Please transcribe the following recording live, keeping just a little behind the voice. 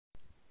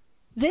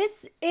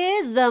This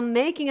is the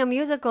Making a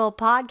Musical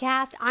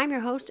podcast. I'm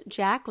your host,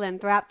 Jacqueline.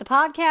 Throughout the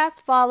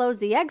podcast follows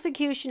the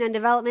execution and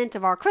development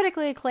of our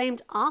critically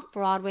acclaimed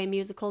off-Broadway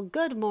musical,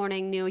 Good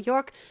Morning, New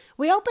York.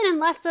 We open in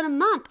less than a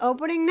month.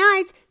 Opening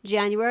night,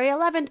 January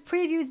 11th.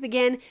 Previews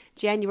begin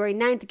January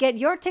 9th. Get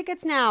your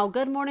tickets now,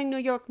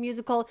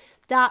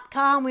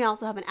 goodmorningnewyorkmusical.com. We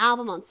also have an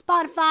album on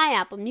Spotify,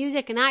 Apple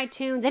Music, and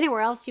iTunes.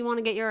 Anywhere else you want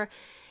to get your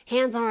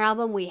hands on our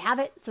album, we have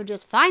it. So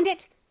just find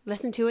it,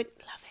 listen to it,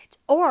 love it.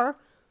 Or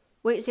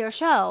wait to see our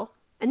show,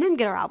 and then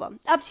get our album.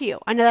 Up to you.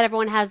 I know that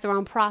everyone has their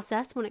own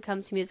process when it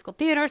comes to musical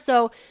theater,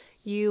 so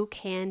you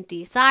can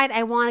decide.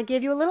 I want to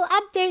give you a little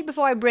update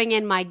before I bring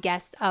in my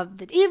guest of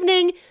the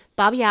evening,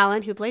 Bobby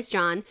Allen, who plays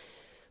John.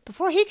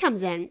 Before he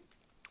comes in,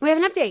 we have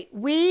an update.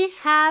 We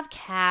have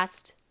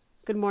cast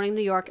Good Morning,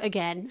 New York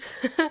again.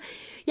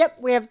 Yep,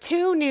 we have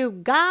 2 new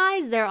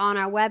guys. They're on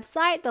our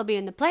website. They'll be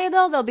in the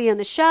playbill. They'll be in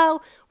the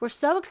show. We're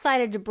so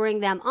excited to bring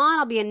them on.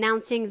 I'll be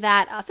announcing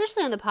that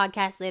officially on the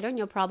podcast later, and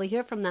you'll probably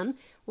hear from them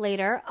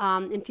later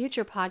in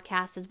future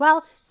podcasts as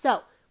well.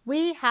 So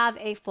we have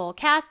a full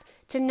cast.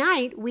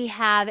 Tonight, we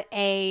have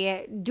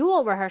a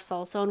dual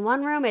rehearsal. So in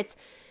one room, it's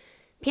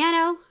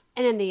piano,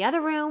 and in the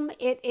other room,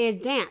 it is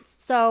dance.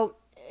 So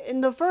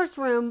in the first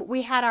room,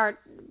 we had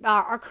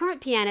our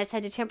current pianist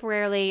had to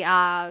temporarily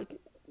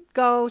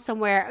go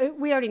somewhere.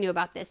 We already knew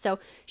about this. So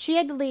she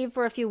had to leave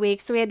for a few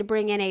weeks, so we had to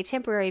bring in a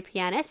temporary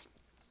pianist.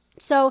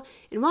 So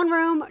in one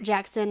room,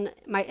 Jackson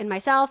and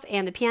myself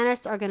and the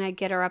pianist are going to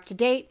get her up to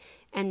date.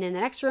 And in the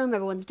next room,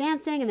 everyone's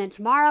dancing. And then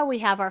tomorrow, we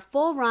have our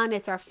full run.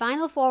 It's our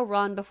final full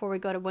run before we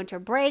go to winter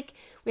break.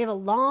 We have a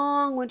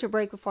long winter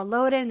break before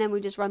load-in, and then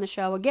we just run the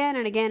show again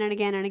and again and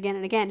again and again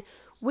and again.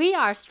 We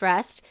are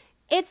stressed.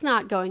 It's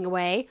not going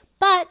away,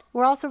 but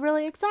we're also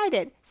really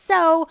excited.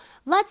 So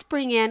let's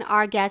bring in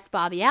our guest,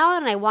 Bobby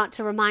Allen. And I want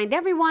to remind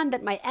everyone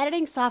that my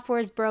editing software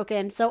is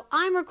broken, so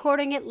I'm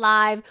recording it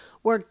live.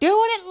 We're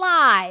doing it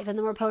live, and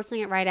then we're posting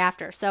it right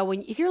after. So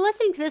if you're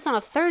listening to this on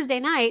a Thursday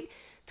night,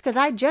 it's because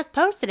I just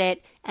posted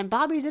it, and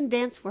Bobby's in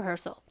dance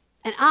rehearsal.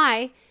 And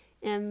I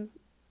am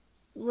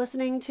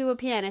listening to a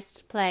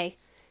pianist play.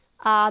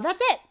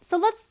 That's it. So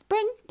let's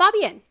bring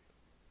Bobby in.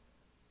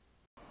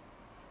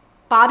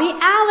 Bobby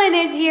Allen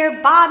is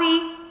here.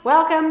 Bobby,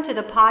 welcome to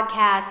the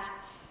podcast,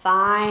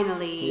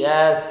 finally.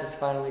 Yes, it's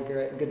finally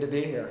great. Good to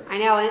be here. I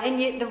know,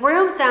 and the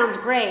room sounds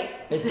great.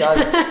 It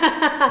does.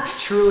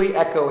 It's truly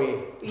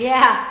echoey.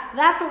 Yeah,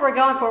 that's what we're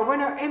going for. We're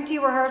in our empty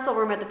rehearsal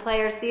room at the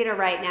Players Theater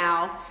right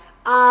now.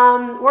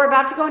 We're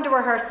about to go into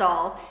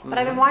rehearsal, but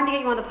I've been wanting to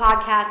get you on the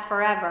podcast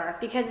forever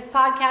because this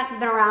podcast has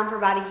been around for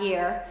about a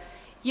year.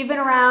 You've been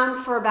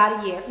around for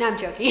about a year. No, I'm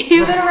joking.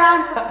 You've been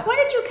around for... When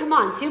did you come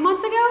on? 2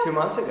 months ago? 2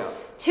 months ago.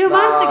 2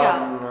 months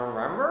ago.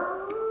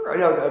 November?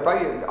 No,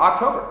 probably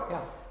October, yeah.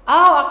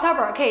 Oh,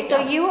 October. Okay, so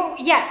yeah.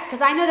 yes,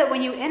 because I know that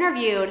when you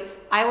interviewed,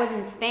 I was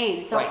in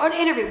Spain. So, right. Or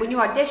interviewed, when you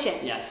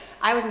auditioned. Yes.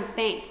 I was in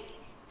Spain.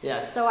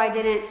 Yes. So I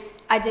didn't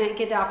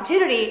get the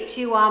opportunity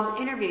to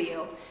interview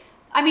you.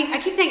 I mean, I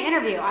keep saying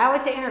interview. I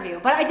always say interview.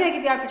 But I didn't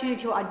get the opportunity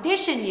to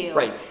audition you.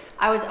 Right.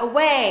 I was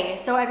away,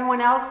 so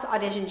everyone else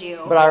auditioned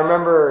you. But I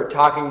remember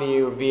talking to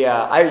you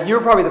you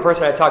were probably the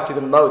person I talked to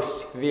the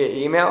most via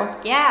email.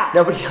 Yeah.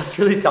 Nobody else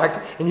really talked,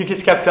 and you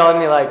just kept telling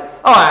me like,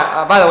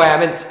 oh, by the way,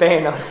 I'm in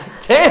Spain. I was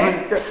like, damn,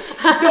 this girl,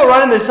 she's still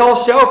running this whole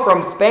show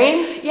from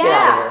Spain?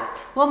 Yeah.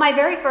 Well, my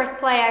very first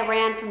play I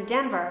ran from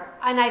Denver,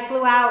 and I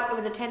flew out. It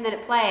was a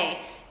 10-minute play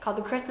called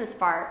The Christmas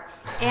Fart,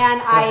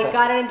 and I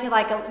got it into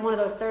like one of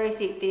those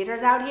 30-seat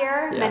theaters out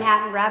here, yeah.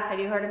 Manhattan Rep. Have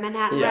you heard of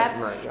Manhattan yes,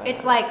 Rep? Right.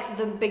 It's like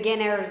the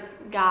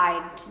beginner's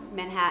guide to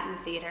Manhattan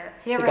theater.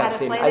 Have you ever had a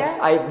play there?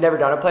 I've never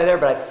done a play there,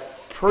 but I'm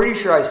pretty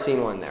sure I've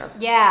seen one there.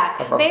 Yeah,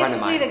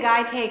 basically the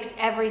guy takes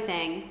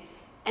everything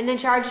and then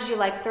charges you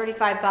like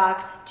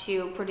 $35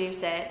 to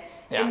produce it,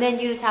 yeah. and then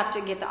you just have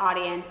to get the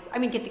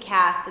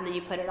cast, and then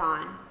you put it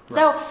on.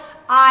 Right. So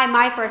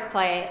my first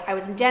play, I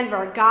was in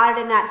Denver, got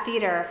it in that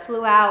theater,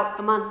 flew out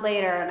a month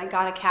later, and I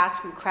got a cast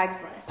from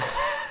Craigslist.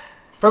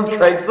 From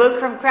Craigslist?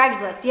 From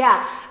Craigslist,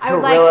 yeah. I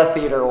was Guerrilla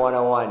Theater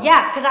 101.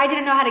 Yeah, because I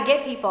didn't know how to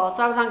get people.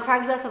 So I was on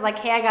Craigslist. I was like,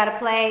 hey, I got a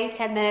play,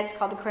 10 minutes,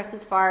 called The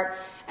Christmas Fart.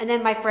 And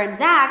then my friend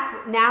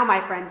Zach,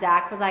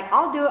 was like,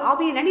 I'll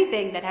be in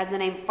anything that has the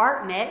name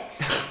Fart in it.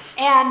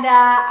 And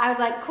I was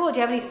like, cool, do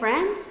you have any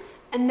friends?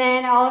 And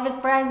then all of his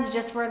friends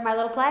just were in my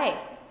little play.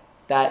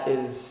 That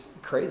is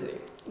crazy.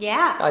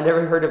 Yeah. I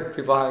never heard of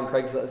people hiring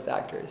Craigslist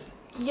actors.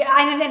 Yeah,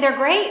 and they're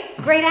great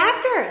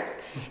actors.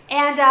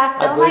 And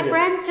still my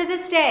friends to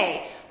this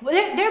day.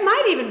 There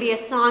might even be a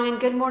song in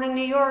Good Morning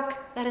New York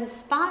that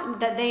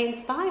they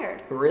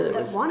inspired. Really?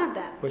 One of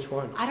them. Which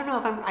one? I don't know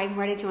if I'm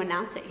ready to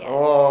announce it yet.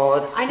 Oh,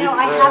 it's I know,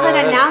 I haven't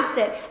announced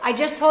it. I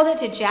just told it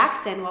to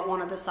Jackson what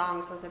one of the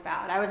songs was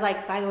about. I was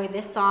like, by the way,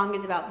 this song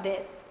is about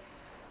this.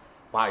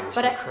 Wow, you're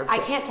so cryptic. I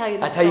can't tell you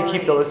the That's story. how you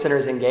keep the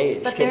listeners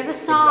engaged. But there's a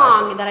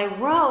song that I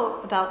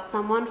wrote about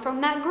someone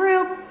from that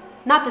group.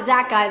 Not the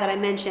Zach guy that I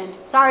mentioned.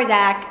 Sorry,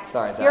 Zach.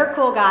 Sorry, Zach. You're a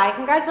cool guy.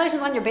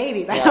 Congratulations on your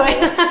baby, by the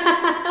way.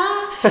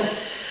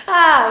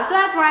 Oh, so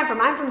that's where I'm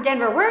from. I'm from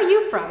Denver. Where are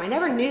you from? I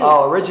never knew.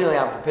 Oh, originally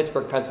I'm from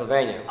Pittsburgh,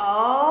 Pennsylvania.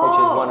 Oh. Which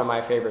is one of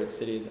my favorite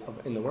cities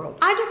in the world.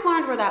 I just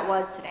learned where that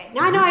was today.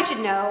 Now, I know I should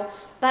know,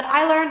 but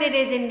I learned it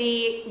is in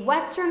the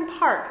western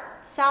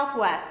part,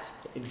 southwest.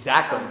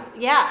 Exactly.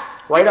 Yeah.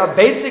 Right up,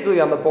 basically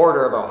on the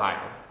border of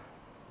Ohio.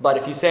 But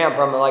if you say I'm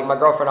from, like, my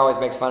girlfriend always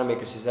makes fun of me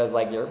because she says,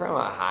 like, you're from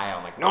Ohio.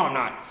 I'm like, no, I'm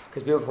not.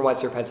 Because people from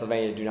Western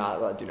Pennsylvania do not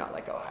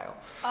like Ohio.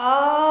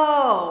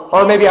 Oh.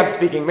 Or maybe I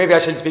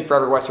shouldn't speak for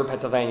every Western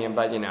Pennsylvanian,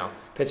 but,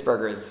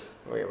 Pittsburghers,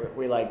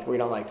 we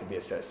don't like to be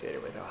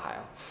associated with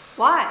Ohio.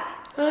 Why?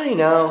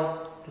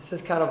 It's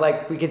just kind of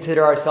like we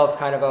consider ourselves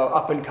kind of a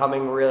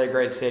up-and-coming, really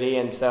great city.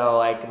 And so,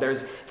 like,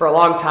 for a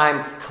long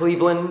time,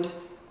 Cleveland,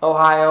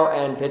 Ohio,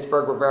 and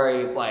Pittsburgh were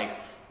very, like,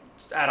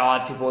 at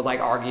odds. People would, like,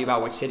 argue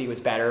about which city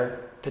was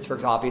better.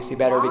 Pittsburgh's obviously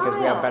better because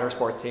we have better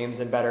sports teams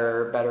and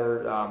better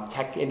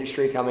tech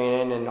industry coming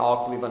in, and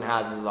all Cleveland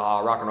has is the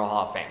Rock and Roll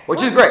Hall of Fame,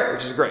 which is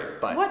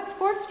great. But what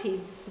sports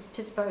teams does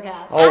Pittsburgh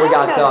have? Oh, we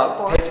got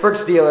the Pittsburgh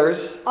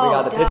Steelers. We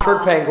got the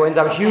Pittsburgh Penguins.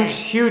 I'm a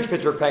huge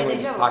Pittsburgh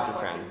Penguins hockey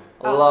fan.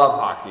 I love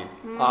hockey.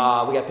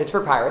 We got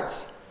Pittsburgh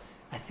Pirates.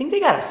 I think they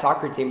got a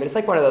soccer team, but it's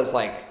like one of those,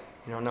 like,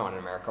 no one in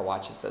America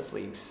watches those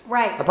leagues.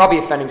 Right. I'm probably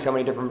offending so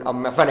many different.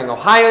 I'm offending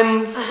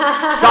Ohioans,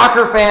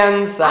 soccer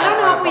fans. I don't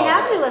know if we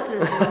have any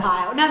listeners from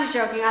Ohio. No, I'm just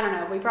joking. I don't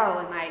know. We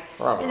probably might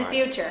in the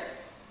future.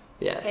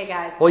 Yes. Hey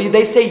guys. Well,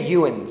 they say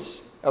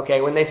Ewans.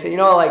 Okay, when they say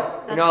like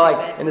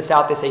in the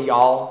South they say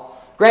y'all.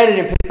 Granted,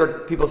 in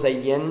Pittsburgh people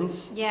say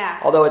yins. Yeah.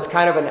 Although it's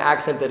kind of an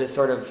accent that is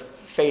sort of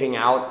fading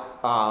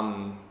out.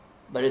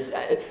 But it's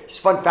just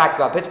fun fact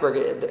about Pittsburgh.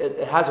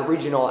 It has a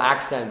regional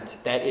accent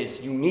that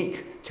is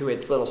unique to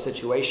its little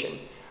situation.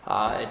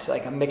 It's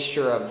like a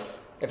mixture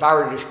of, if I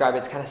were to describe it,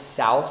 it's kind of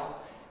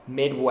South,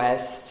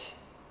 Midwest,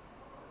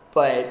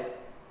 but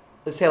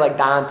let's say like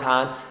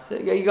downtown. So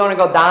you going to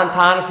go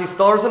downtown to see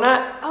stores and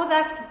that? Oh,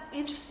 that's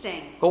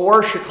interesting. Go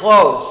wash your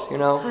clothes,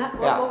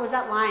 What was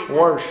that line?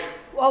 Wash.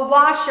 Oh,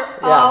 wash your... Yeah.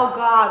 Oh,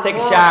 God. Take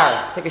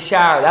a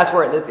shower. That's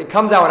where it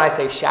comes out when I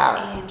say shower.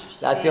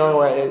 Interesting. That's the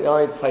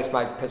only place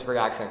my Pittsburgh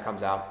accent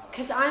comes out.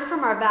 Because I'm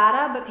from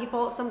Arvada, but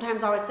people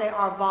sometimes always say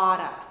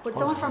Arvada. Would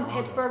someone from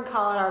Pittsburgh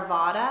call it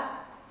Arvada?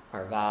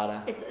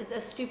 Arvada. It's a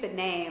stupid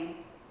name.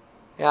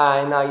 Yeah,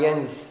 I know.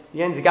 Yins,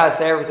 you gotta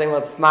say everything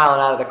with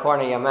smiling out of the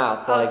corner of your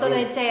mouth. So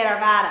they'd say it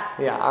Arvada.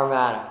 Yeah,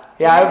 Arvada.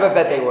 Yeah, I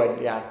bet they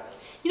would, yeah.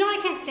 You know what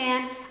I can't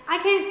stand? I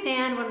can't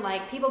stand when,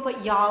 like, people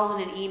put y'all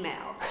in an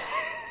email.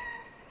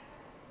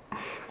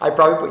 I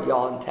probably put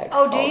y'all in text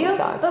all the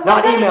time. But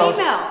not what emails.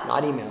 Email?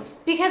 Not emails.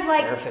 Because,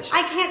 like,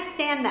 I can't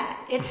stand that.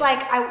 It's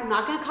like, I'm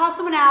not going to call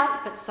someone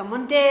out, but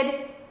someone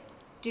did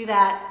do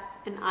that.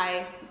 And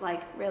I was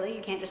like, really?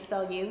 You can't just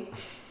spell you?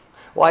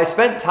 Well, I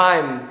spent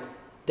time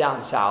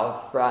down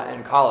south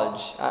in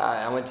college.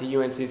 I went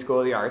to UNC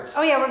School of the Arts.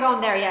 Oh, yeah, we're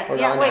going there, yes.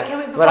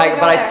 But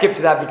I skipped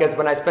to that because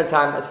when I spent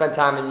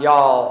time in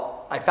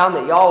y'all, I found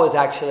that y'all was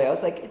actually, I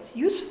was like, it's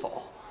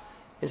useful.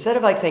 Instead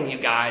of like saying you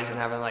guys and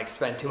having like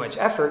spent too much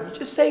effort, you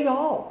just say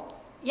y'all.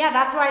 Yeah,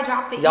 that's why I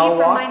dropped the y'all E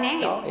from my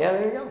name. Y'all. Yeah,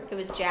 there you go. It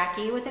was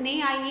Jackie with an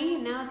E-I-E,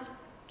 and now it's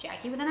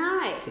Jackie with an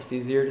I. Just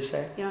easier to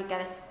say. You don't got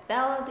to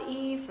spell the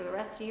E for the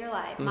rest of your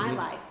life. Mm-hmm. My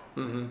life.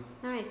 Mm-hmm.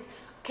 It's nice.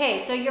 Okay,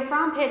 so you're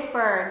from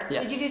Pittsburgh.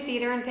 Yes. Did you do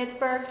theater in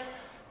Pittsburgh?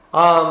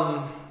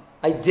 I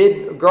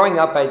did. Growing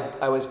up,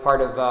 I was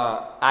part of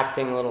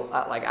acting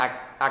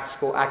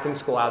acting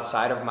school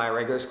outside of my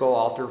regular school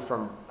all through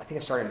from, I think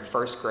I started in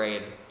first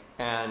grade.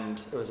 And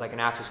it was like an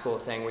after-school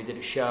thing. We did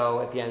a show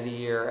at the end of the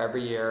year,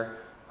 every year.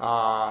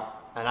 And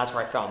that's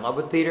where I fell in love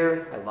with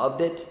theater. I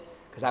loved it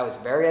because I was a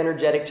very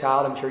energetic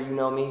child. I'm sure you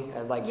know me.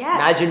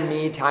 Imagine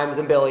me times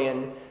a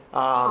billion.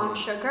 On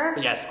sugar?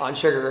 Yes, on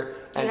sugar.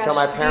 And so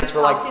my parents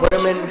were like, put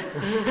them in.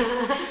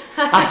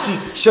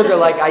 Actually, sugar,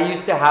 like I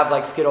used to have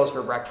like Skittles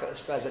for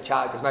breakfast as a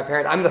child because my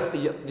parents, I'm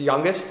the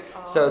youngest.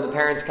 So the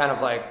parents kind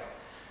of like,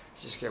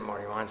 just get more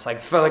you want. It's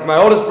like my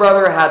oldest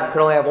brother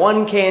could only have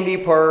one candy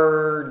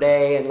per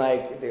day, and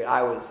like dude,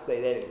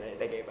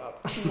 they gave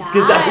up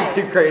because I was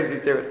too crazy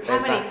too. At the same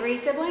How many? time. 3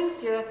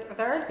 siblings? You're the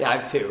third? Yeah, I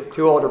have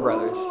two older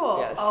brothers. Ooh.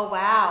 Yes. Oh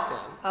wow. Yeah.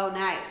 Oh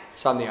nice.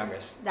 So I'm the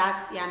youngest.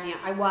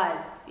 I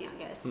was the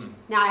youngest.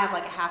 Now I have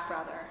like a half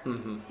brother.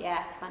 Mm-hmm.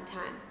 Yeah, it's a fun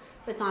time.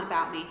 But it's not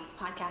about me. This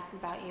podcast is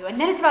about you. And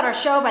then it's about our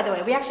show, by the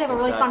way. We actually have a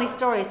really funny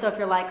story. So if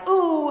you're like,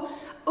 ooh,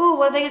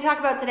 what are they going to talk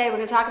about today? We're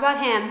going to talk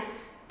about him.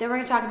 Then we're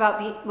going to talk about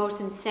the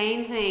most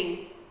insane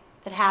thing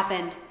that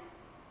happened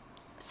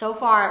so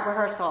far at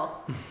rehearsal.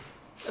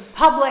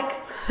 Public,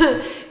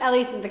 at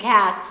least in the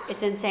cast,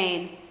 it's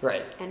insane.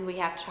 Right. And we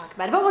have to talk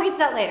about it. But we'll get to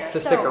that later. So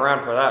stick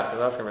around for that, because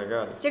that's going to be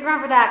good. Stick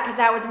around for that, because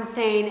that was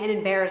insane and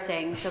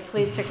embarrassing. So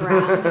please stick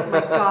around. Oh my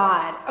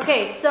God.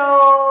 Okay,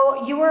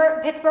 so you were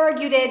Pittsburgh.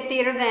 You did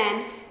theater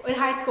then. In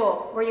high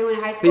school. Were you in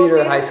high school? Theater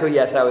in high school,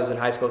 yes. I was in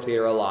high school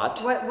theater a lot.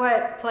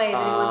 What plays?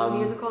 Anyone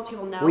musicals?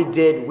 People know? We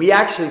did. We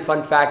actually,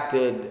 fun fact,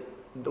 did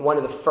one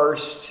of the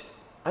first,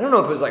 I don't know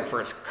if it was like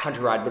first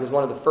Countrywide, but it was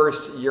one of the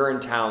first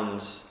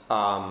Urinetowns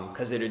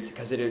because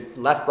it had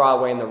left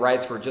Broadway and the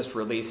rights were just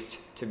released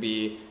to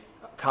be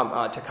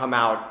come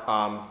out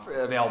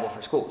available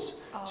for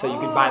schools. So you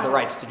could buy the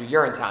rights to do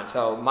Urinetown.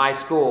 So my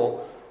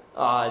school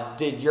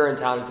did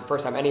Urinetown. It was the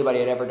first time anybody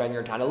had ever done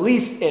Urinetown, at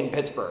least in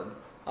Pittsburgh.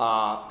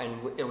 And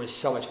it was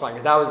so much fun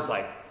because that was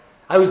like,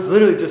 I was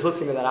literally just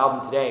listening to that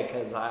album today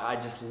because I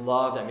just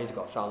love that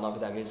musical. I fell in love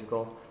with that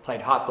musical.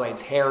 Played Hot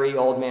Blades Harry,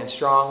 Old Man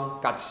Strong.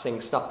 Got to sing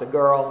Snuff the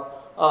Girl.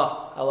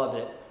 Oh, I loved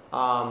it.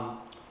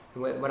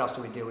 What else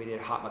did we do? We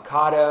did Hot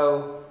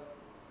Mikado.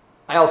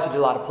 I also did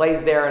a lot of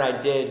plays there, and I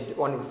did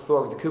One Who Flew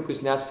Over the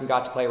Cuckoo's Nest and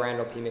got to play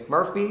Randall P.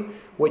 McMurphy,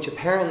 which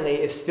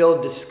apparently is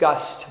still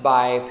discussed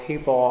by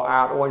people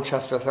at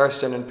Winchester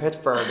Thurston in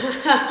Pittsburgh.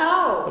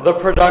 Oh. The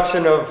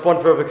production of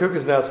One Flew Over the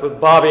Cuckoo's Nest with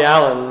Bobby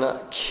Allen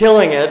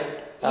killing it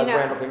as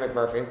Randall P.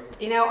 McMurphy.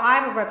 You know, I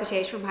have a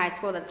reputation from high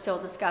school that's still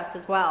discussed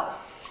as well.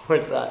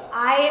 What's that?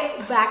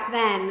 I, back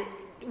then,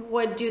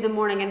 would do the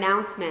morning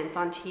announcements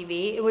on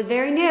TV. It was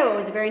very new. It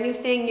was a very new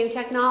thing, new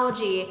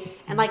technology,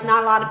 and like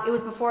not a lot of. It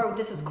was before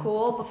this was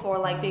cool. Before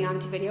like being on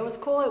video was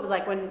cool. It was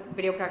like when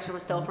video production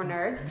was still for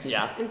nerds.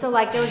 Yeah. And so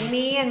like there was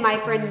me and my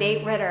friend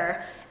Nate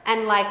Ritter,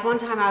 and like one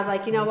time I was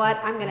like, you know what?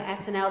 I'm gonna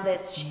SNL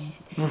this shit,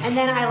 and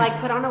then I like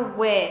put on a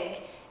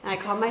wig. And I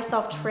called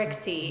myself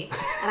Trixie,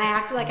 and I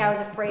acted like I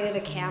was afraid of the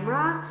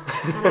camera,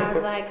 and I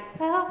was like,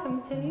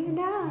 "Welcome to the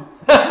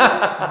announcement,"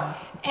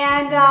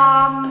 and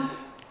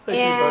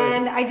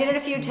I did it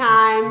a few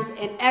times,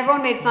 and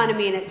everyone made fun of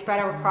me, and it spread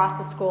across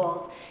the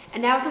schools.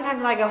 And now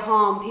sometimes when I go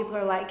home, people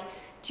are like,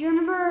 "Do you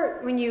remember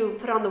when you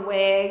put on the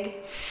wig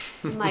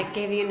and like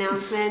gave the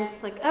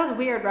announcements? Like that was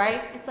weird,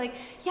 right?" It's like,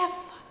 yeah.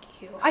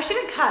 I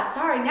shouldn't cuss.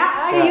 Sorry.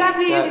 Now you asked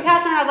me to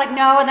cuss, and I was like,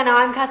 no. And then now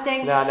I'm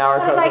cussing. No, now we're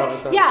cussing.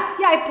 It's like, yeah.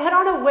 I put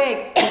on a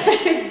wig.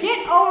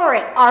 Get over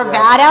it,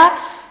 Arvada.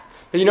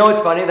 But you know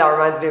what's funny? That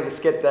reminds me of a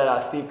skit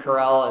that Steve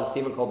Carell and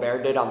Stephen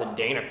Colbert did on the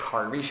Dana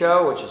Carvey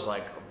show, which is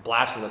like a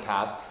blast from the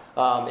past.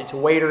 It's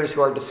waiters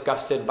who are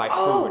disgusted by food.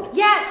 Oh,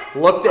 yes.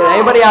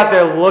 Anybody out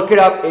there, look it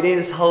up. It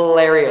is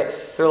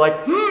hilarious. They're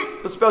like,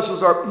 the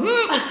specials are.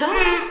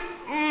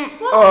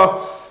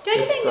 Don't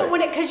you think that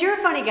because you're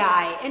a funny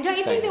guy, and don't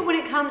you think that when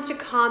it comes to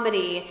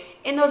comedy,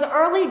 in those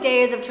early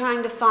days of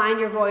trying to find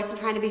your voice and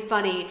trying to be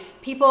funny,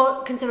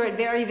 people consider it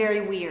very,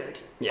 very weird.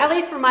 Yes. At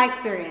least from my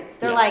experience.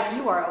 They're like,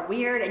 you are a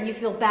weird, and you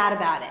feel bad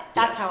about it.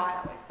 That's how I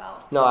always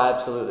felt. No,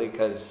 absolutely,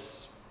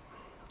 because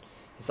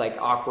it's like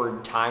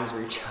awkward times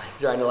where you're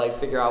trying to like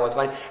figure out what's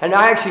funny. And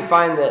I actually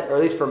find that, or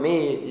at least for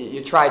me,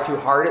 you try too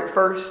hard at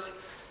first.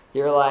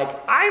 You're like,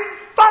 I'm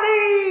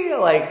funny!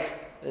 Like...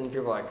 And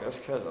people are like, that's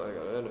because,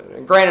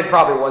 and granted,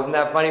 probably wasn't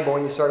that funny, but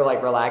when you sort of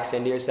like relax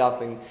into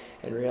yourself and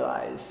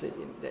realize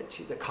that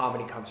the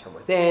comedy comes from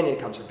within, it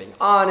comes from being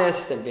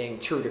honest and being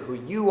true to who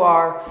you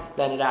are,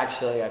 then it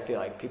actually, I feel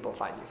like people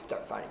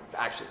start finding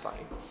actually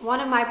funny. One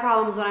of my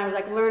problems when I was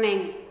like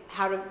learning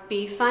how to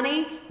be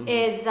funny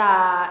is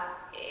I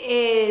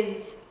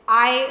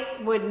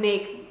would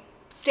make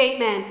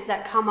statements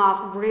that come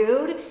off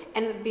rude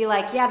and be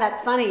like, yeah, that's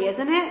funny,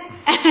 isn't it?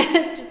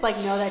 And just like,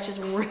 no, that's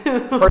just rude. The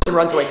person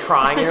runs away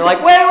crying and you're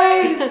like,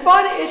 wait, it's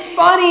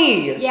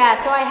funny.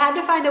 Yeah, so I had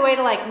to find a way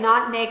to like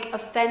not make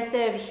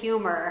offensive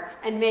humor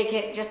and make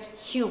it just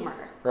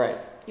humor. Right.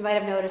 You might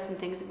have noticed some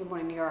things at Good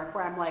Morning New York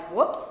where I'm like,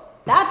 whoops,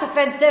 that's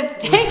offensive,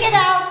 take it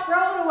out,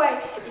 throw it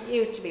away. It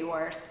used to be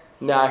worse.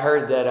 No, I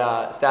heard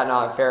that Staten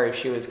Island Ferry,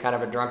 she was kind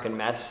of a drunken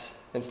mess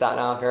in Staten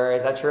Island Ferry.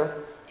 Is that true?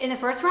 In the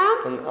first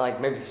round? And like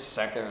maybe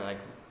second, like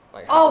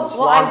time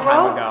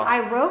ago.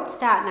 I wrote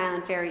Staten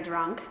Island Ferry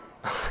drunk.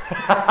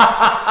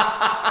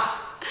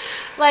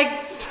 Like,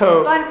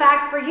 fun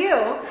fact for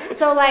you.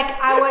 So like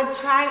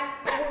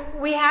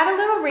we had a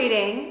little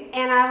reading,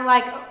 and I'm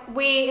like,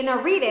 in the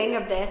reading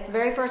of this, the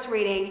very first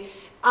reading,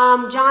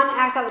 John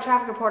acts out the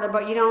traffic reporter,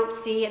 but you don't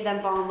see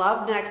them fall in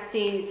love. The next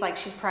scene, it's like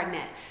she's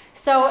pregnant.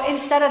 So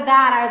instead of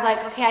that, I was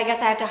like, okay, I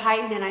guess I have to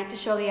heighten and I have to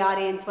show the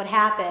audience what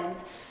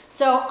happens.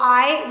 So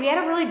we had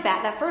a really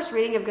bad, that first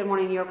reading of Good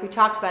Morning New York, we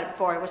talked about it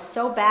before, it was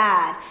so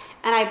bad.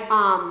 And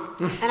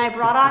I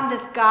brought on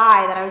this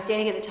guy that I was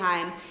dating at the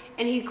time,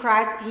 and he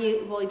cries, he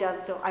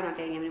does still, I'm not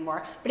dating him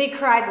anymore, but he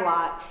cries a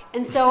lot.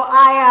 And so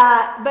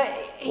but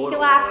he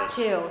laughs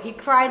too. He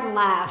cries and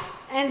laughs.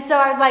 And so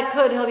I was like,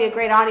 he'll be a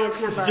great audience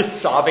member.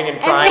 Just sobbing and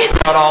crying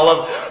about all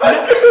of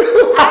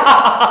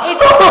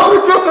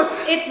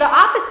it's the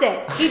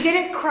opposite. He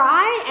didn't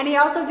cry, and he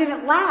also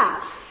didn't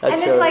laugh. That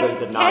and it's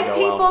like 10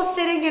 people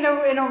sitting in a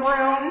room,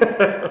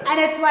 and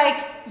it's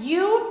like,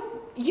 you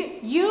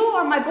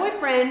are my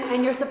boyfriend,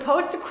 and you're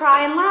supposed to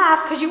cry and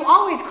laugh because you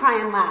always cry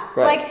and laugh.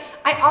 Right. Like,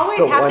 I always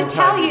have to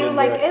tell you,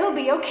 like, it'll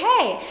be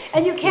okay.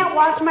 And you can't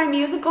watch my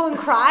musical and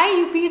cry,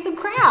 you piece of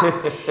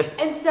crap.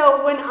 And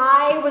so when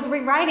I was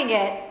rewriting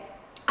it,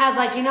 I was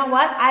like, you know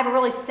what? I have a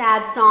really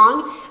sad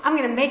song. I'm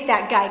going to make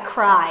that guy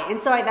cry. And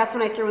so that's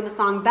when I threw in the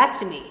song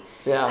Best of Me.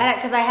 Yeah.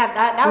 Because I have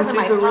that was in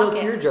my pocket.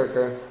 She's a real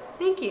tearjerker.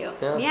 Thank you.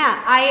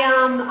 Yeah. I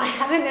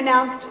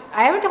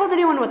haven't told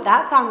anyone what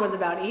that song was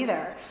about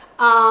either.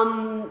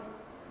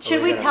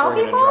 Should we tell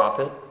people? Drop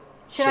it?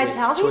 Should I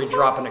tell people? Should we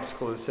drop an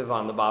exclusive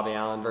on the Bobby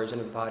Allen version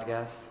of the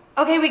podcast?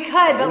 Okay, we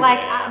could, but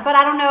but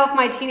I don't know if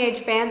my teenage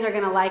fans are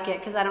gonna like it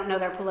because I don't know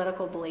their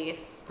political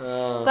beliefs.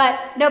 But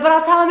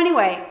I'll tell them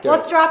anyway.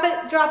 Let's drop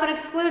an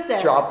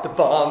exclusive. Drop the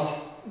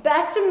bombs.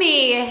 Best of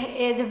me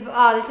is,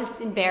 this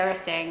is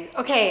embarrassing.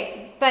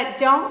 Okay, but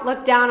don't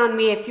look down on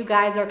me if you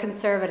guys are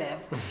conservative.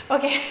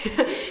 Okay,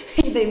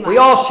 they might. We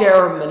all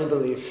share many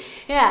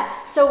beliefs. Yeah.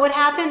 So what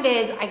happened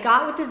is I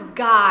got with this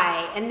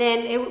guy, and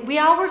then we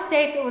all were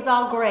safe. It was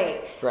all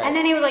great. Right. And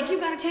then he was like, "You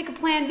got to take a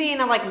Plan B," and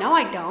I'm like, "No,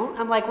 I don't."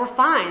 I'm like, "We're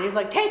fine." He's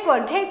like, "Take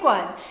one, take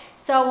one."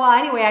 So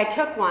anyway, I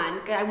took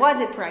one. I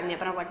wasn't pregnant,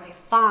 but I was like, "Okay,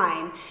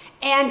 fine."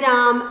 And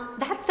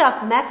that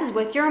stuff messes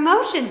with your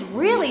emotions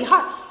really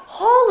hard.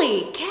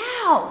 Holy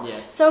cow.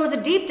 Yes. So it was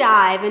a deep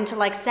dive into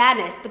like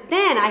sadness. But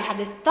then I had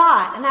this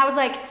thought, and I was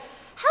like,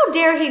 how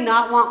dare he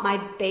not want my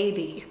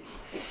baby?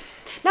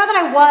 Not that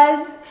I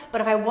was, but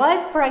if I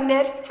was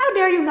pregnant, how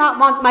dare you not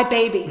want my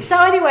baby? So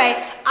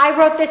anyway, I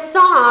wrote this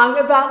song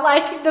about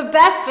like the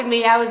best of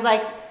me. I was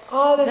like,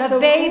 oh, that's the so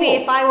baby,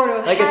 cool. if I were to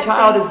have like a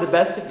child is the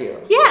best of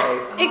you. Yes,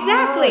 like,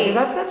 exactly.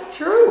 That's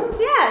true.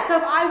 Yeah, so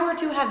if I were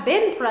to have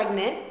been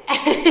pregnant,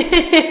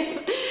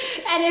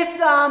 and if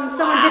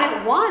someone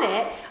didn't want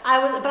it,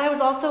 I was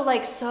also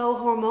like so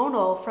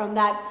hormonal from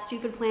that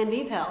stupid Plan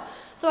B pill.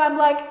 So I'm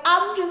like,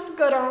 I'm just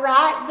gonna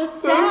write the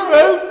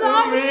saddest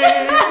song.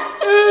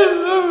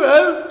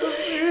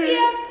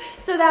 Yep.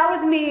 So that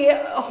was me,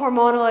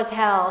 hormonal as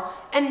hell.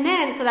 And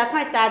then, so that's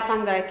my sad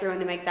song that I threw in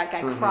to make that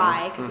guy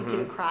cry, because he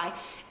didn't cry.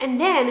 And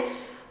then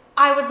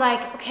I was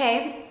like,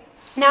 okay,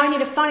 now I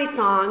need a funny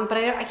song, but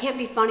I can't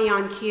be funny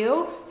on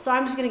cue, so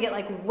I'm just gonna get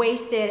like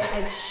wasted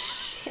as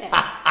shit.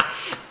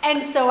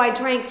 And so I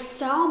drank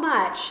so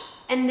much,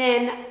 and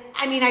then,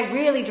 I mean, I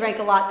really drank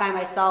a lot by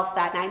myself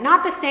that night.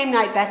 Not the same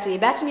night Best of Me.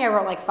 Best of Me I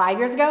wrote like 5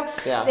 years ago.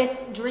 Yeah.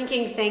 This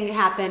drinking thing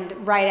happened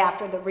right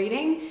after the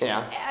reading.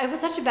 Yeah. It was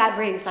such a bad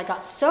reading, so I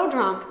got so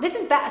drunk. This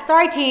is bad.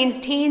 Sorry, teens.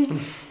 Teens,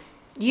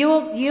 you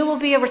will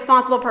be a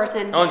responsible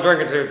person. Don't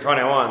drink until you're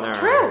 21 there.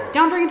 True.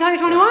 Don't drink until you're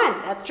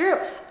 21. That's true.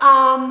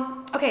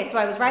 Okay, so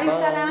I was writing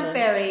Staten Island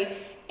Ferry,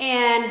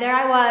 and there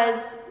I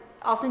was.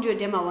 I'll send you a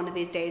demo one of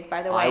these days,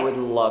 by the way. I would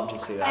love to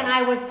see that. And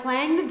I was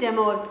playing the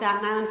demo of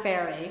Staten Island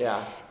Ferry.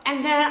 Yeah.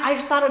 And then I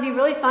just thought it would be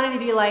really funny to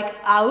be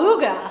like,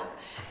 auga.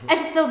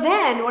 And so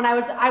then when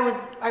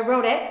I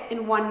wrote it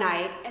in one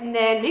night, and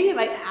then maybe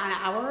about an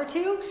hour or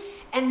two,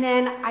 and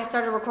then I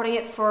started recording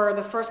it for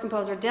the first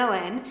composer,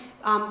 Dylan,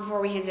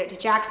 before we handed it to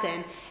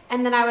Jackson.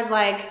 And then I was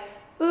like,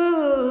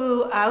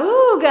 ooh,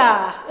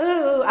 auga,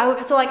 ooh,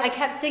 auga. So like I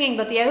kept singing,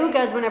 but the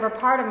augas were never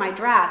part of my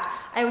draft.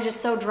 I was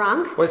just so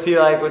drunk. Was he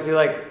like,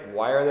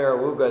 why are there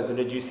awugas? And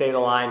did you say the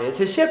line, it's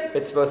a ship,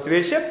 it's supposed to be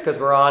a ship because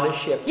we're on a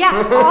ship?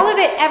 Yeah, all of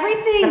it,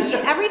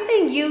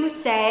 everything you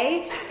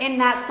say in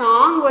that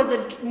song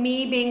was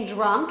me being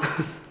drunk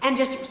and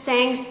just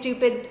saying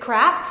stupid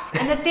crap.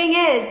 And the thing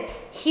is,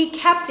 he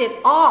kept it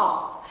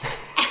all.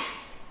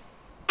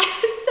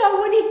 And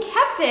so when he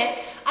kept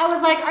it, I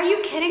was like, are you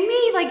kidding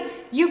me? Like,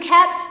 you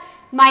kept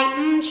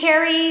my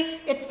cherry,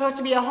 it's supposed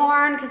to be a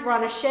horn because we're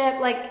on a ship,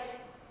 like...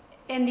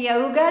 And the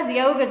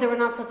augas, there were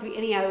not supposed to be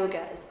any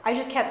augas. I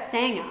just kept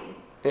saying them.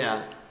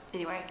 Yeah.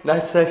 Anyway.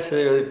 That's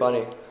actually really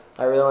funny.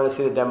 I really want to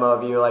see the demo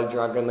of you like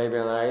drunkenly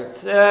being like,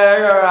 "Say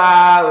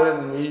goodbye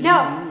with me."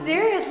 No,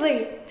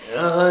 seriously.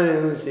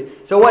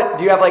 So what,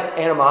 do you have like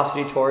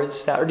animosity towards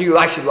Staten, or do you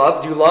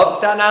love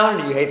Staten Island,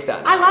 or do you hate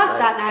Staten Island? I love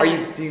Staten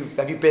Island.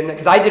 Have you been there?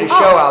 Because I did a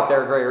show out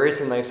there very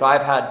recently, so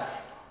I've had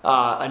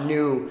a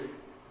new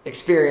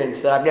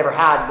experience that I've never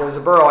had. There was a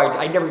borough,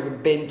 I'd never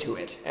even been to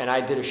it, and I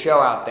did a show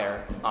out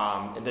there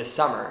this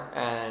summer,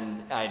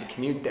 and I had to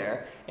commute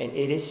there, and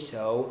it is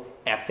so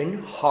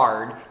effing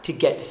hard to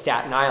get to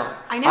Staten Island.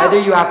 I know. Either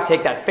you have to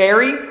take that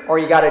ferry, or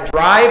you got to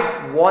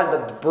drive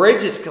the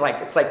bridge. It's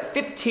like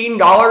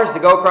 $15 to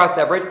go across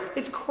that bridge.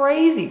 It's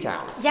crazy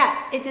town.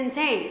 Yes, it's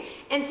insane.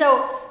 And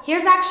so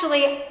here's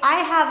actually, I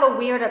have a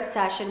weird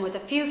obsession with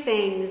a few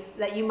things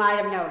that you might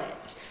have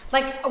noticed.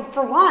 Like,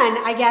 for one,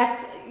 I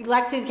guess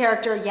Lexi's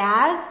character,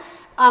 Yaz,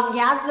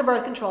 Yaz is the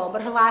birth control,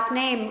 but her last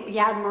name,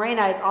 Yaz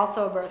Morena, is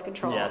also a birth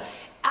control. Yes.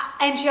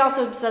 And she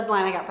also says the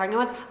line, I got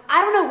pregnant once.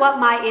 I don't know what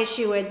my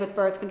issue is with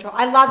birth control.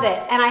 I love it,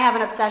 and I have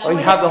an obsession with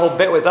it. You have the whole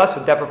bit with us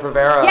with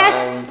Depo-Provera.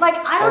 Yes, and, like,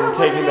 I don't know what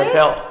taking it the is.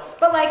 pill.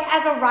 But like,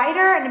 as a writer,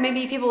 and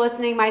maybe people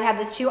listening might have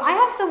this too, I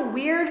have some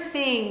weird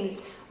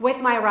things with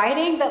my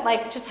writing that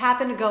like just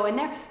happen to go in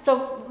there.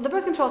 So the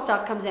birth control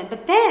stuff comes in,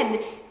 but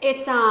then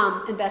it's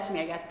and Best of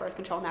Me, I guess, birth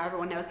control, now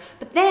everyone knows.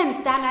 But then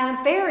Staten Island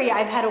Ferry,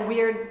 I've had a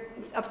weird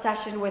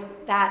obsession with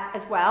that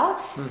as well.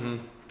 Mm-hmm.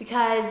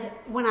 Because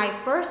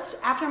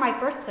after my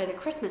first play, The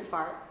Christmas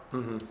Fart,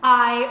 mm-hmm.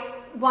 I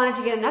wanted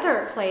to get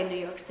another play in New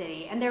York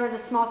City, and there was a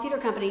small theater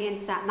company in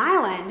Staten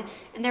Island,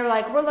 and they were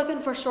like, we're looking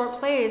for short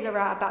plays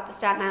about the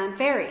Staten Island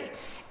Ferry.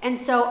 And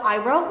so I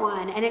wrote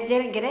one, and it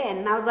didn't get in,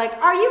 and I was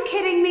like, are you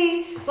kidding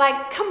me?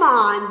 Like, come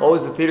on. What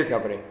was the theater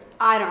company?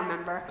 I don't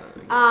remember.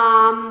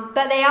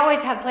 But they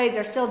always have plays,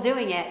 they're still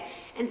doing it.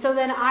 And so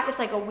then it's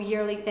like a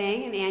yearly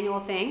thing, an annual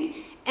thing.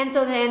 And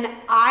so then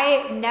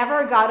I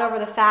never got over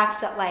the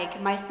fact that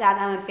like my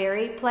Staten Island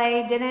Ferry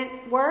play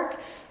didn't work.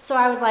 So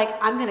I was like,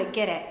 I'm going to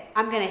get it.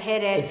 I'm going to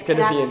hit it. It's going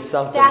to be in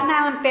something. Staten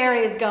Island Ferry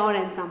is going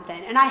in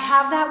something. And I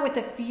have that with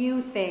a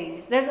few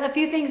things. There's a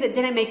few things that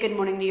didn't make Good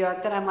Morning New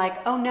York that I'm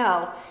like, oh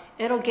no,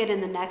 it'll get in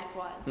the next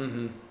one.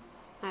 Mm-hmm.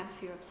 I have a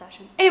few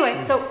obsessions. Anyway,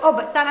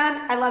 but Staten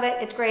Island, I love it.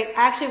 It's great.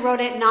 I actually wrote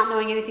it not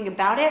knowing anything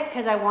about it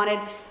because I wanted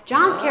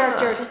John's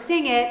character to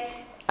sing it.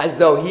 As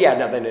though he had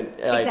nothing to,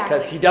 because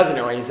Exactly. he doesn't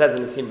know, and he says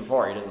in the scene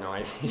before, he doesn't know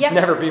anything. He's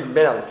never even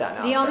been on the Staten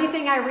Island. The only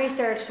thing I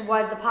researched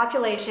was the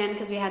population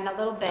because we had that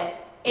little bit.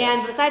 Yes.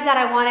 And besides that,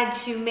 I wanted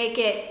to make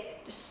it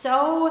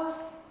so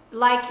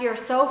like you're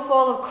so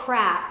full of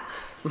crap,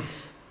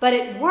 but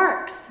it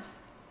works.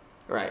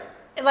 Right.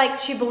 Like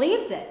she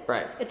believes it.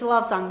 Right. It's a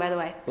love song, by the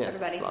way, Yes,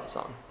 everybody. it's a love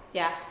song.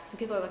 Yeah, and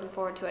people are looking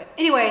forward to it.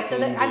 Anyway, so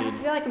I Indeed.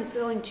 feel like I'm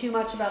spilling too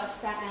much about the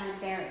Staten Island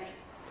Ferry.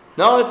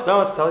 No, it's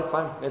totally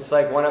fine. It's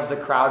like one of the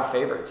crowd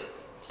favorites,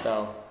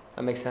 so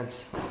that makes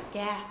sense.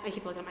 Yeah, I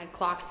keep looking at my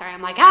clock. Sorry,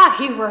 I'm like,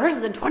 he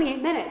rehearses in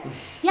 28 minutes.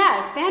 Yeah,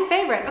 it's fan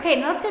favorite. Okay,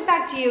 now let's get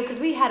back to you because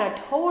we had a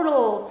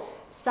total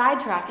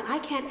sidetrack, and I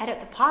can't edit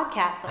the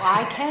podcast, so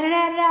I can't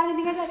edit out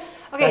anything I said.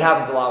 Okay, That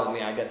happens a lot with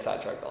me. I get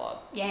sidetracked a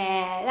lot.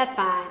 Yeah, that's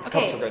fine. It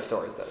comes from great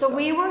stories, though. So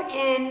we were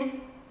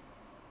in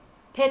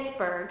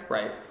Pittsburgh.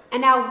 Right.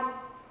 And now,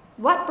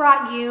 what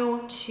brought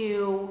you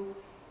to...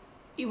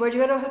 Where'd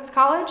you go to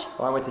college?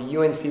 Well, I went to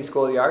UNC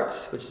School of the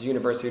Arts, which is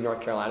University of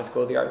North Carolina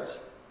School of the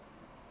Arts.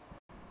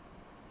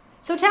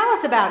 So tell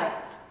us about it.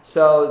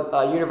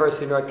 So,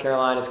 University of North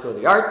Carolina School of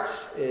the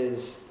Arts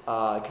is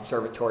a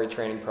conservatory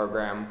training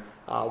program.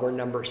 We're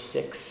number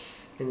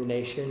 6 in the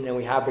nation, and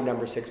we have been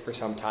number 6 for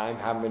some time.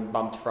 Haven't been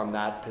bumped from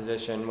that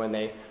position when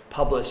they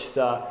publish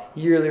the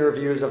yearly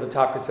reviews of the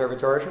top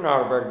conservatories.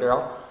 Not a big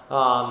deal.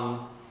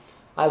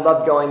 I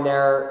loved going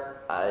there.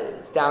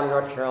 It's down in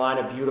North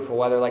Carolina, beautiful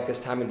weather. Like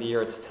this time of the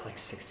year, it's still like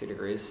 60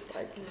 degrees.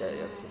 Like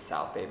it's the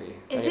South, baby.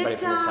 Is Anybody it,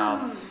 from the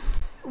South?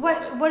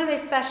 What do they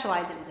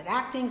specialize in? Is it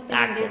acting,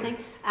 singing, Acting. dancing?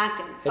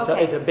 Acting. It's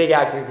Okay. a big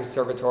acting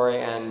conservatory,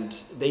 and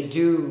they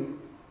do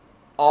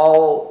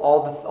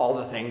all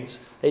the things.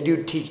 They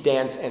do teach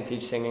dance and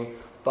teach singing,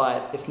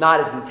 but it's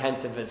not as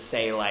intensive as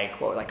say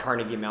like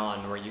Carnegie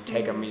Mellon, where you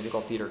take a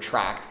musical theater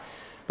tract.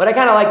 But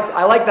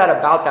I like that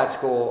about that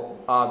school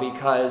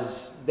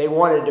because they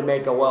wanted to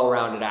make a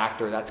well-rounded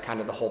actor. That's kind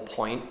of the whole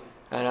point.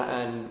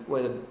 And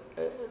with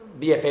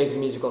BFAs in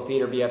musical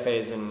theater,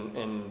 BFAs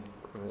in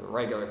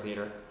regular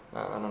theater.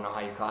 I don't know how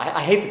you call it.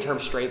 I hate the term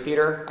straight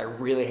theater. I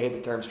really hate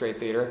the term straight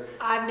theater.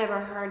 I've never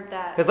heard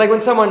that. Because like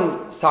when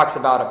someone talks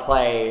about a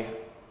play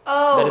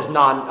that is a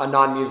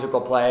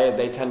non-musical play,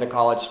 they tend to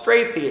call it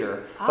straight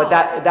theater. But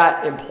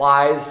that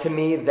implies to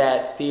me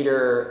that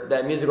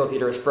musical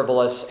theater is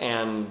frivolous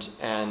and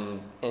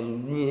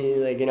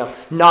like, you know,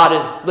 not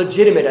as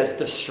legitimate as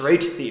the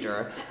straight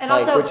theater. And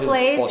like, also which is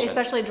plays, bullshit.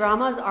 especially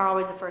dramas, are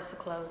always the first to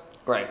close.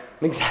 Right.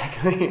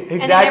 Exactly.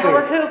 And they never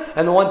recoup.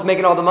 And the ones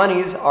making all the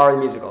monies are the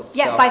musicals.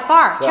 Yeah, So- by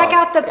far. so, Check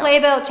out the yeah.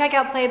 Playbill. Check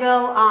out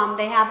Playbill.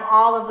 They have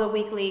all of the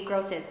weekly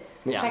grosses.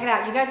 Yeah. Check it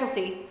out. You guys will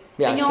see.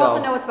 Yeah, and you'll so-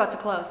 also know it's about to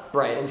close.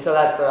 Right, and so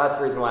that's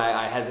the reason why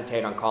I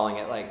hesitate on calling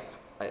it like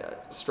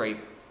straight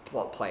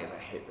plays. I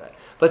hate that.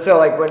 But so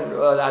like when,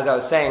 as I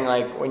was saying,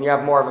 like when you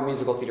have more of a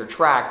musical theater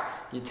tract,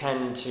 you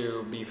tend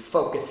to be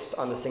focused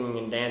on the singing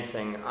and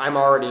dancing. I'm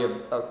already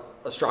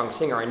a strong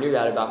singer. I knew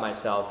that about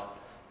myself.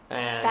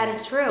 And That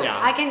is true. Yeah.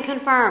 I can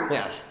confirm.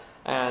 Yes,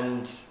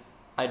 and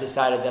I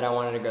decided that I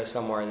wanted to go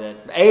somewhere that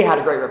A, had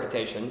a great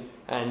reputation,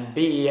 and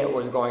B,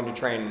 was going to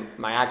train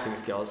my acting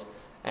skills.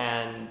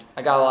 And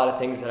I got a lot of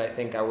things that I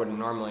think I wouldn't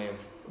normally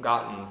have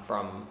gotten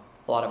from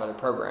a lot of other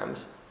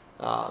programs.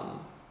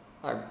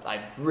 I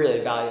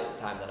really value the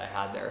time that I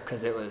had there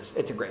because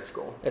it's a great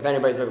school. If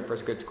anybody's looking for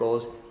good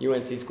schools,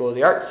 UNC School of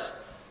the Arts,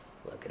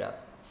 look it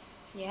up.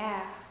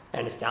 Yeah.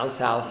 And it's down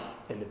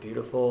south in the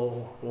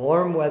beautiful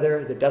warm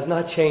weather that does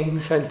not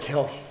change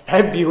until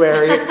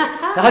February.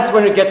 That's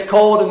when it gets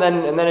cold, and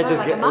then it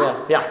just like gets a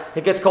month? yeah.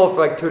 It gets cold for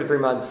like 2 to 3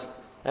 months,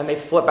 and they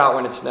flip out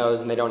when it snows,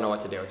 and they don't know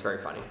what to do. It's very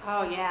funny.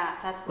 Oh, yeah.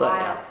 That's But,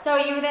 wild. yeah. So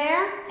you were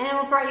there, and then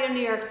what brought you to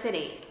New York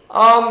City?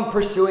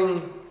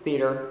 Pursuing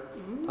theater.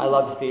 I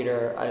loved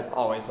theater. I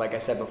always, like I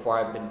said before,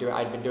 I'd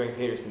been doing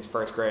theater since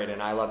first grade,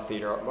 and I love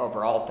theater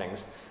over all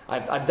things.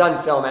 I've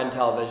done film and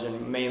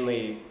television,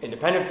 mainly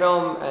independent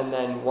film, and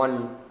then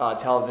one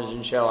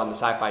television show on the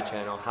Sci-Fi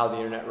Channel, How the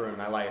Internet Ruined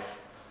My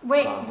Life.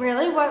 Wait,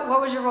 really?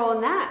 What was your role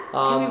in that?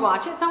 Can we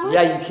watch it somewhere?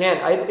 Yeah, you can.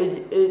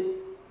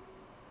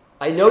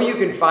 I know you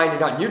can find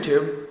it on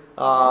YouTube.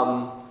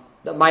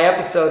 My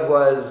episode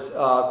was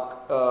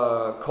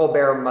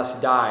Colbert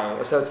Must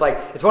Die. So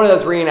it's one of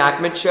those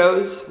reenactment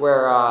shows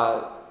where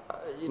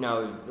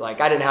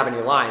like I didn't have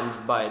any lines,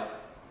 but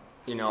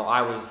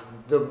I was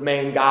the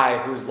main guy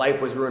whose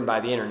life was ruined by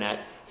the internet.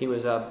 He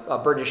was a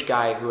British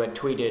guy who had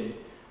tweeted.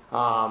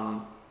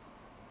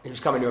 He was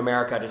coming to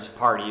America to just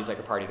party. He's like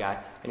a party guy,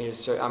 and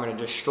I'm going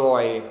to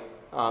destroy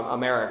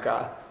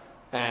America.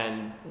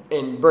 And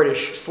in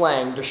British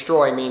slang,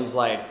 destroy means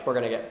like we're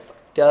going to get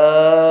fucked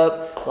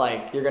up.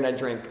 Like, you're gonna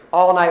drink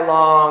all night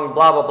long,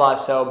 blah, blah, blah.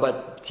 So,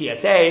 but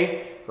TSA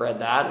read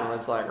that and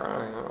was like, all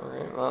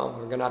right, well,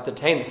 we're gonna have to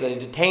detain this. So they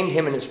detained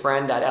him and his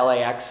friend at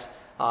LAX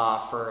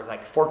for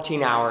like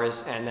 14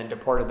 hours and then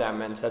deported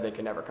them and said they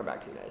could never come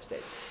back to the United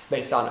States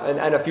based on,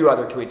 and a few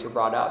other tweets were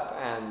brought up.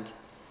 And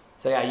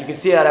so yeah, you can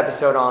see that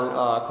episode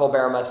on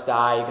Colbert Must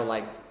Die. You can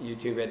like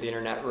YouTube it, The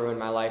Internet Ruined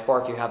My Life,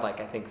 or if you have like,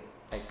 I think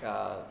like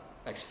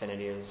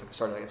Xfinity is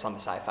sort of like, it's on the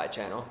Sci-Fi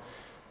Channel.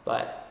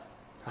 But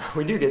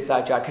we do get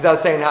sidetracked because I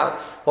was saying how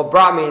what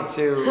brought me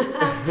to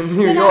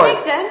New York. That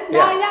makes sense. No,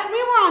 yeah,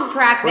 we were on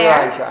track there.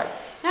 We were on track.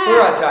 We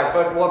were on track,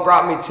 but what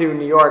brought me to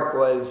New York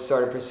was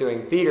sort of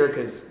pursuing theater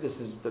because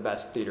this is the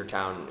best theater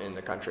town in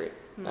the country.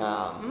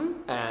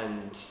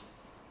 And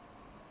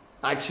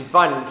actually,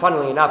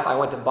 funnily enough, I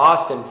went to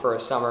Boston for a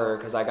summer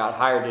because I got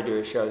hired to do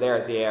a show there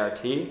at the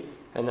ART,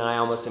 and then I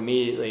almost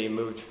immediately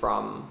moved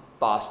from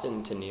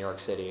Boston to New York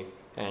City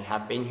and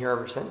have been here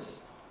ever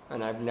since.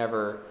 And I've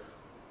never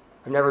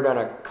done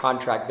a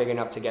contract big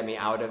enough to get me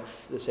out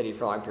of the city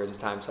for long periods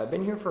of time, so I've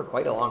been here for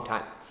quite a long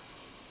time.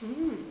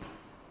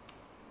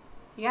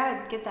 You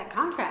gotta get that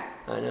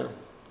contract. I know.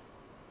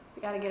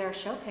 We gotta get our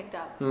show picked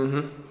up.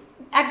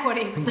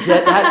 Equity.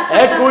 Get that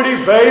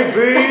equity,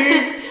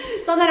 baby!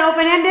 Something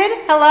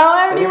open-ended? Hello,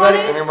 everybody?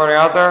 Anybody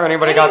out there?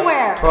 Anybody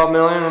Anywhere. got 12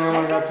 million?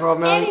 Anyone got 12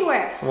 million?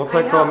 Anywhere. We'll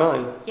take 12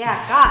 million.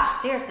 Yeah, gosh,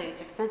 seriously,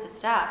 it's expensive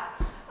stuff.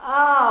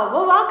 Oh,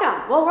 well,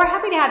 welcome. Well, we're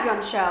happy to have you on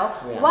the show.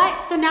 Yeah.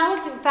 So now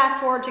let's fast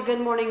forward to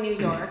Good Morning New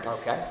York.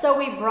 Okay. So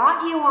we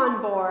brought you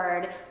on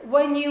board.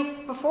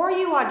 Before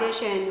you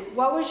auditioned,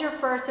 what was your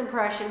first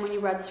impression when you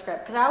read the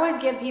script? Because I always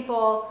give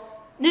people,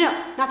 no,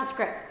 not the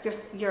script.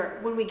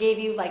 When we gave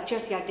you like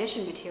just the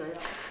audition material.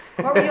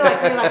 What were you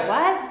like? Were you like,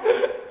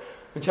 what?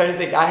 I'm trying to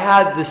think. I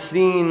had the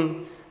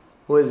scene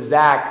with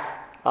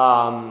Zach.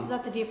 Was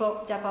that the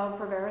Depo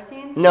Provera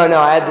scene? No,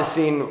 I had the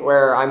scene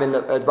where I'm in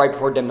the right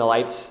before Dim the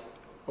Lights.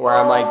 Where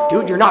I'm like,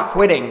 dude, you're not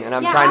quitting. And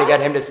I'm trying to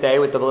get him to stay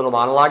with the little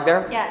monologue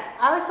there. Yes.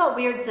 I always felt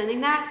weird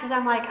sending that because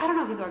I'm like, I don't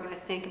know what people are going to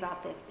think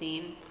about this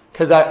scene.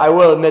 Because I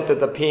will admit that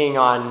the peeing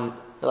on,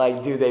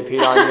 like, dude, they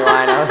peed on you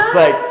line, I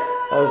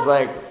was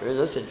like,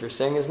 that's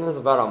interesting. Isn't this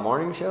about a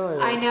morning show?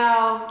 I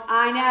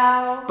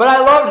know. But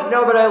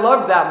I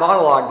loved that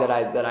monologue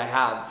that I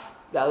have,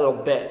 that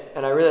little bit.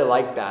 And I really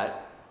like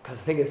that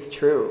because I think it's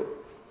true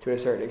to a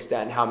certain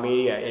extent how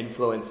media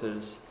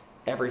influences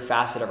every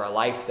facet of our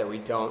life that we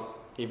don't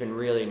even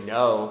really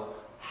know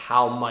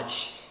how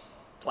much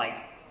like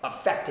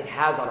effect it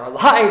has on our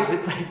lives.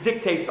 It like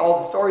dictates all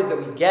the stories that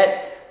we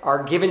get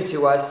are given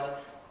to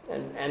us,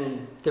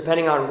 and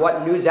depending on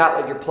what news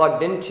outlet you're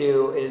plugged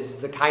into is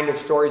the kind of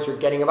stories you're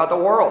getting about the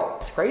world.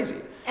 It's crazy.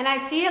 And I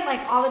see it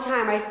like all the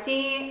time.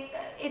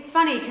 It's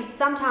funny because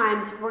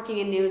sometimes working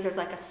in news, there's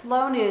like a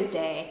slow news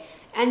day,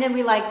 and then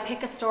we like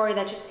pick a story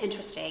that's just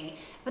interesting.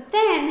 But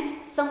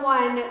then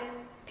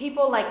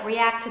people like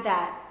react to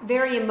that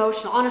very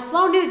emotional on a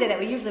slow news day that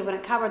we usually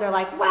wouldn't cover. They're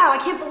like, wow, I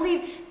can't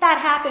believe that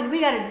happened.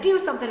 We got to do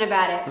something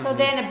about it. So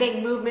then a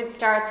big movement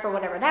starts for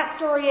whatever that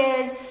story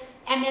is.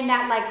 And then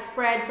that like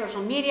spreads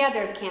social media.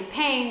 There's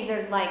campaigns.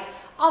 There's like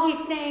all these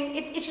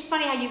things. It's just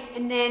funny how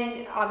and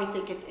then obviously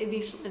it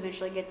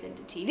eventually gets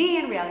into TV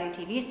and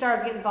reality TV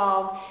stars get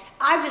involved.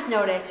 I've just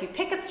noticed you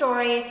pick a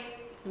story,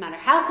 doesn't matter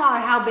how small or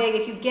how big,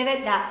 if you give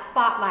it that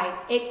spotlight,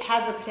 it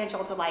has the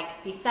potential to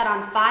like be set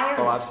on fire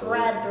and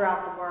spread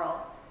throughout the world.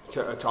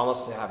 To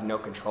almost to have no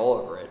control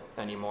over it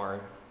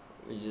anymore.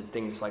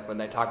 Things like when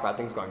they talk about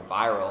things going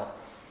viral,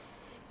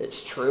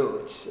 it's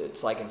true.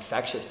 It's like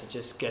infectious. It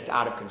just gets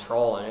out of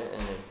control, and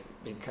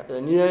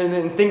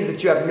then things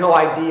that you have no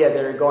idea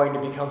that are going to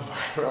become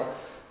viral.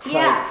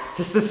 Yeah. Like,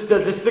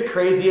 just the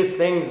craziest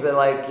things that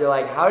like you're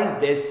like, how did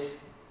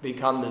this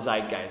become the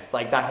zeitgeist?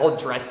 Like that whole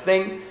dress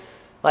thing.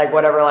 Like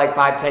whatever, like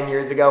 5-10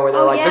 years ago, where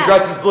they're the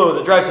dress is blue,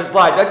 the dress is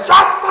black. Like,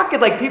 fuck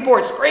it! Like people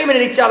are screaming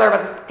at each other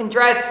about this fucking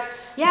dress.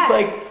 Yes.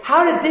 It's like,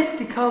 how did this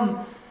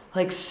become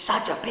like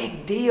such a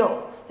big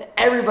deal that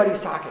everybody's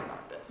talking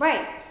about this?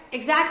 Right,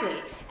 exactly.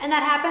 And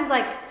that happens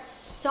like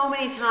so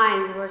many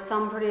times where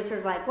some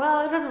producers like,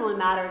 well, it doesn't really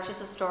matter, it's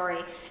just a story.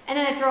 And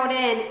then they throw it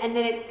in, and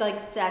then it like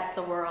sets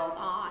the world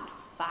on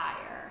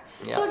fire.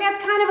 Yep. So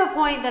that's kind of a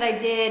point that I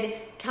did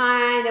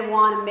kind of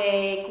want to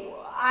make.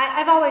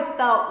 I've always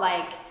felt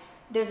like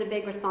there's a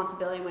big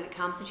responsibility when it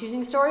comes to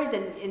choosing stories,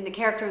 and in the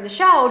character in the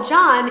show,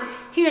 John,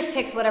 he just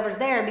picks whatever's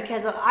there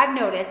because I've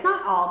noticed,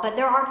 not all, but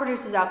there are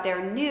producers out there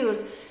in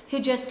news who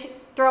just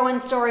throw in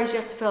stories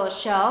just to fill a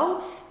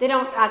show. They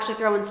don't actually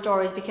throw in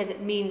stories because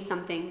it means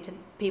something to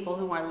people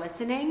who are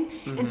listening,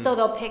 and so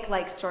they'll pick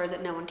like stories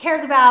that no one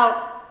cares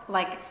about,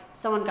 like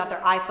someone got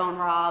their iPhone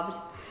robbed.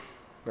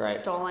 Right.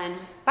 stolen.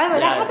 By the way,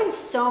 that happens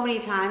so many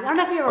times. I don't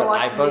know if you ever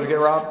watched iPhones get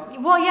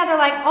robbed? Well, yeah, they're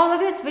like, oh,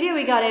 look at this video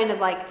we got in of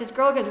like this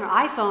girl getting her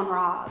iPhone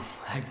robbed.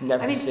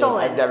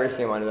 Stolen. I've never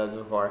seen one of those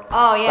before.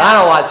 Oh yeah. But I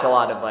don't watch a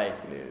lot of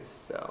like news,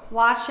 so.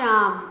 Watch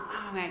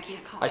oh man, I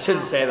can't call it. I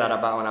shouldn't say that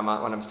about when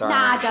I'm starting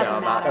Nah, a it show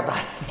doesn't matter. about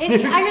I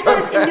just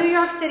noticed in New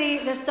York City,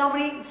 there's so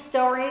many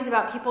stories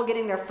about people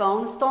getting their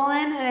phone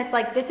stolen, and it's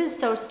like, this is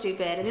so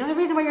stupid. And the only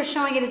reason why you're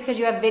showing it is because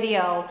you have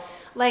video.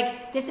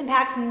 Like, this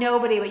impacts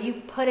nobody, but you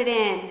put it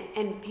in,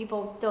 and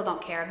people still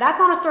don't care. That's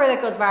not a story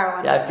that goes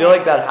viral. I feel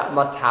like that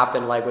must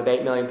happen, like, with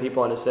 8 million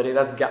people in a city.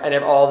 And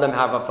if all of them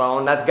have a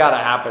phone, that's got to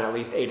happen at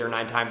least 8 or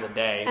 9 times a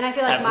day. And I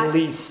feel like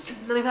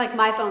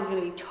my phone's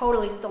going to be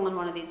totally stolen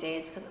one of these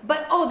days.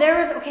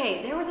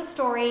 There was a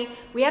story.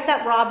 We have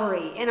that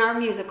robbery in our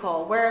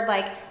musical where,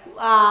 like, two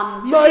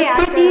my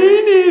actors...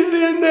 panini's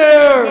in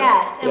there!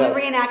 Yes, and we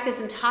reenact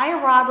this entire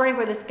robbery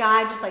where this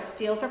guy just, like,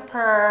 steals her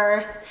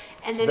purse,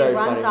 and then he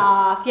runs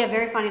off. Yeah,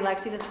 very funny.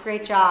 Lexi does a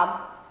great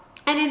job.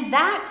 And in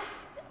that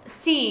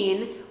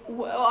scene,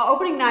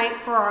 opening night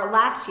for our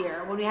last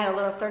year, when we had a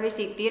little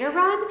 30-seat theater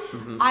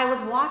run, I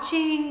was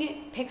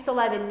watching Pix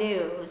 11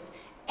 News,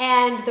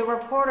 and the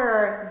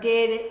reporter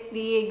did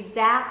the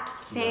exact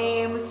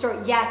same story.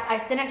 Yes, I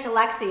sent it to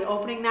Lexi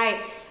opening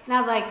night, and I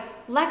was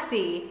like,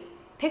 Lexi,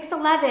 Pix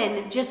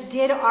 11 just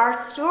did our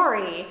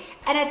story,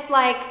 and it's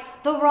like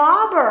the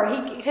robber.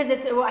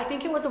 I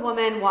think it was a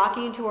woman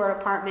walking into her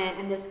apartment,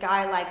 and this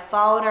guy like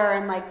followed her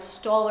and like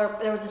stole her.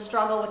 There was a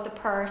struggle with the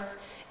purse,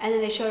 and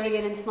then they showed it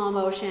again in slow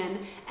motion,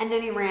 and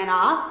then he ran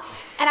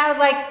off. And I was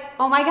like,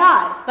 oh my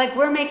god, like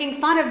we're making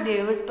fun of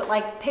news, but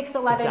like Pix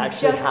 11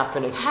 just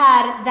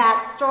had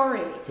that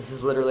story. This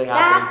is literally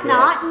happening.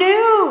 That's not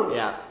news.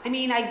 Yeah. I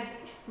mean,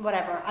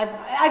 whatever.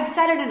 I've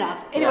said it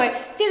enough.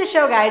 Anyway, see the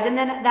show, guys, and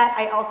then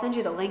I'll send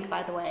you the link,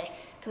 by the way,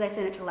 because I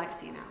sent it to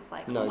Lexi, and I was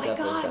like, oh my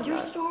god, your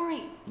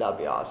story. That'd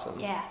be awesome.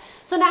 Yeah.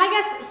 So now I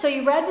guess, so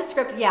you read the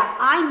script. Yeah,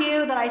 I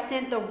knew that I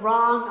sent the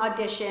wrong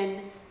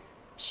audition.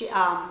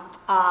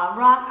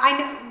 I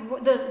know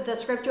the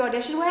script you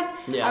auditioned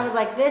with. Yeah. I was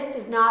like, this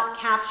does not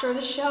capture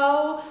the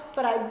show,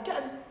 but I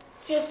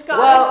just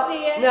gotta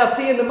see it. Now,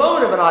 see, in the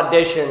moment of an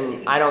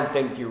audition, I don't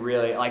think you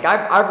really like.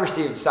 I've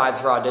received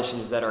sides for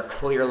auditions that are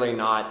clearly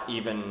not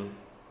even,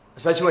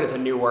 especially when it's a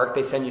new work.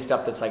 They send you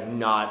stuff that's like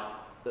not.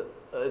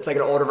 It's like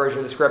an older version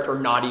of the script, or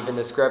not even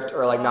the script,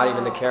 or like not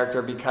even the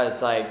character,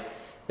 because like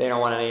they don't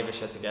want any of the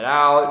shit to get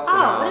out.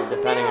 But it's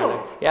depending new.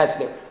 on it's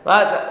new.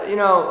 But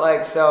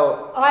like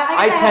so.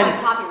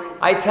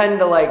 I tend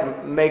to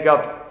like make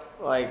up.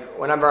 Like,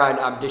 whenever I'm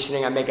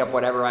auditioning, I make up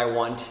whatever I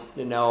want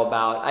to know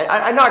about.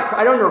 I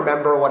don't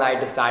remember what I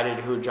decided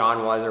who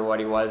John was or what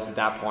he was at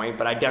that point,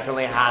 but I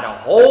definitely had a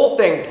whole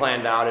thing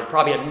planned out. It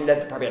probably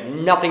had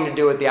nothing to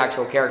do with the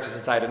actual character,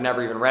 since I had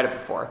never even read it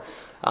before.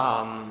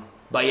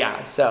 But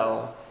yeah,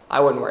 so I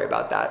wouldn't worry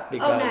about that,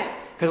 because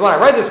when I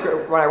read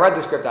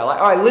the script,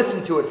 I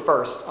listened to it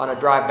first on a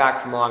drive back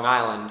from Long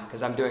Island,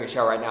 because I'm doing a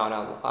show right now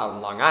on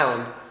Long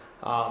Island.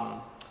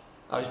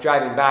 I was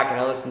driving back and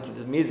I listened to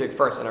the music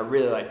first, and I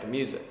really liked the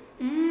music,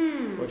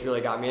 which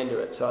really got me into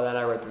it. So then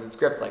I read through the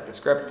script,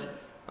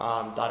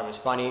 thought it was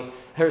funny.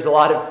 There's a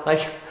lot of,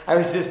 like, I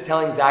was just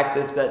telling Zach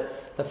this,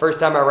 that the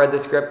first time I read the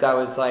script, I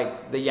was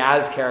like, the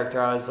Yaz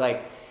character, I was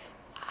like,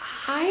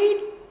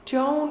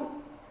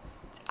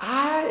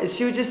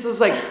 she was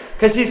like,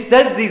 because she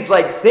says these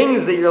like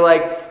things that you're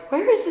like,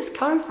 where is this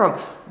coming from?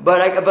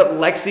 But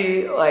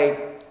Lexi,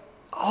 like,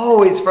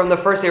 always from the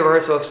first day of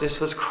rehearsal,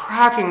 just was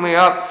cracking me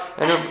up.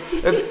 And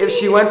if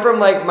she went from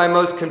like my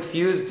most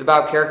confused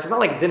about characters, not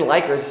like I didn't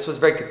like her, I just was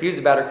very confused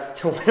about her,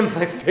 to one of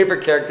my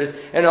favorite characters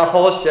in a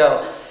whole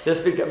show,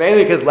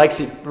 mainly because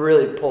Lexi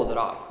really pulls it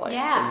off,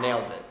 and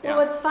nails it. Well,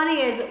 what's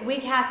funny is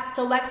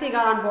so Lexi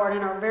got on board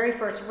in our very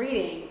first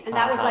reading, and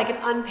that was like an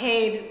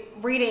unpaid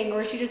reading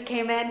where she just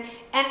came in,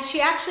 and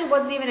she actually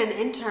wasn't even an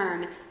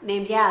intern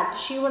named Yaz.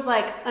 She was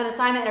like an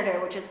assignment editor,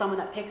 which is someone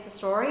that picks the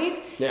stories.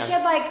 Yeah. She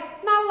had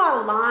like not a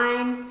lot of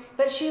lines,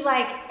 but she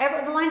like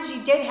the lines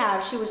she did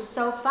have, she was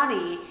so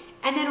funny.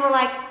 And then we're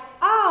like,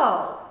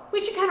 oh,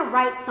 we should kind of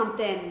write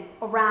something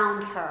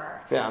around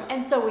her. Yeah.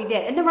 And so we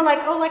did. And then we're like,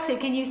 oh, Lexi,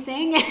 can you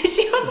sing? And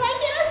she was like,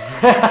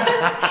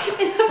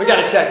 yes. We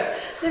got to check.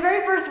 The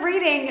very first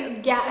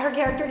reading, her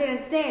character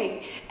didn't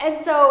sing. And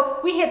so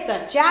we hit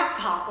the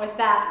jackpot with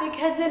that,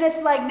 because then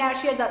it's like, now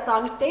she has that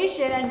song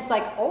Station, and it's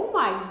like, oh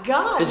my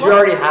God. Did you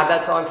already have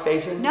that song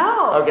Station?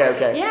 No.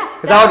 Okay. Yeah.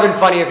 Because that would have been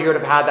funny if you would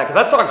have had that, because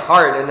that song's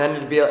hard, and then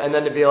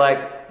to be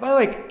like, by the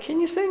way, can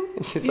you sing?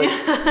 And she's like,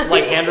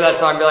 hand her that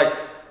song and be like,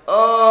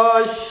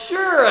 oh,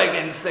 sure, I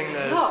can sing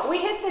this. No, we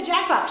hit the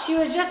jackpot. She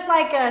was just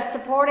like a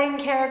supporting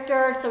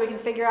character, so we can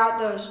figure out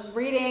those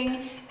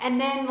reading. And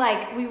then,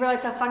 like, we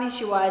realized how funny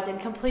she was, and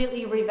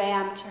completely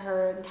revamped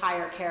her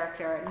entire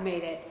character and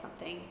made it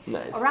something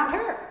around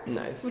her.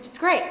 Nice. Which is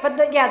great. But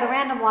the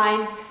random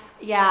lines,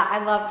 Yeah,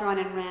 I love throwing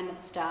in random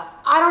stuff.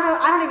 I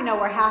don't even know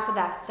where half of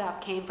that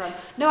stuff came from.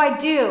 No, I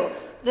do.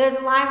 There's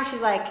a line where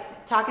she's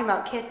like talking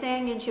about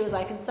kissing, and she was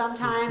like, and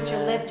sometimes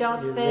your lip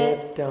don't fit.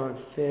 Lip don't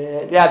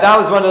fit. Yeah, that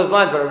was one of those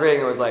lines when I was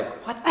reading it was like,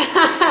 what the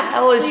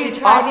hell is she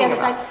talking about?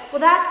 Side. Well,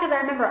 that's because I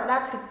remember,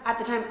 that's because at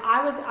the time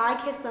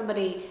I kissed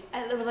somebody,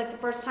 and it was like the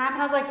first time,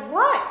 and I was like,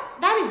 what?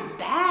 That is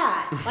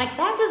bad. Like,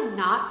 that does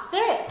not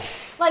fit.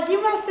 Like,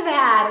 you must have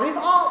had, we've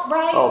all,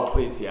 right? Oh,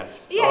 please,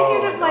 yes. Yeah, oh,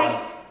 you're just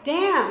like,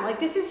 damn, like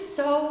this is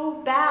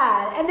so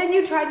bad. And then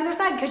you try the other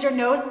side because your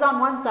nose is on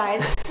one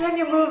side. So then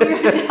you move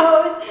your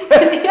nose to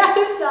the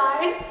other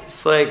side.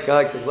 It's like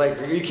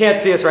you can't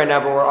see us right now,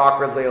 but we're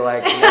awkwardly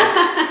like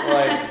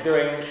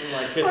doing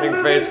like kissing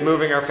face,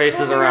 moving our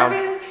faces around.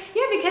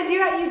 Yeah, because you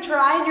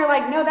try and you're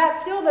like, no, that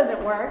still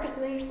doesn't work.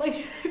 So then you just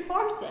like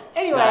force it.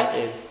 Anyway,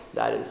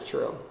 that is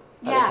true.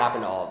 That has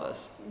happened to all of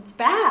us. It's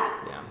bad.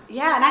 Yeah.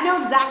 Yeah, and I know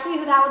exactly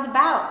who that was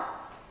about.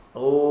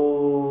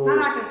 Oh. I'm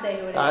not going to say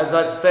who it is. I was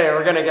about to say,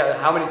 we're going to get,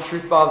 how many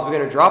truth bombs we're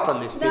going to drop on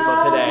these people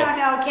today?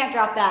 No, can't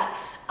drop that.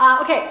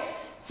 Okay,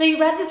 so you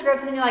read the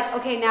script and then you're like,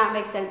 okay, now it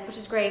makes sense, which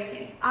is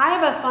great. I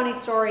have a funny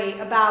story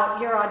about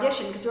your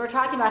audition, because we were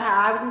talking about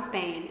how I was in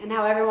Spain and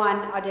how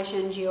everyone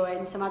auditioned you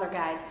and some other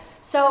guys.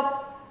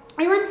 So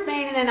we were in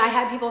Spain, and then I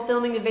had people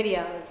filming the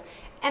videos.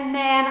 And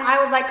then I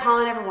was like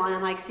calling everyone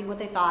and like seeing what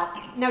they thought.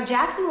 Now,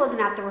 Jackson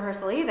wasn't at the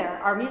rehearsal either,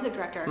 our music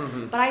director,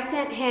 but I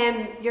sent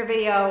him your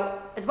video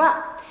as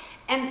well.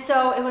 And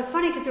so it was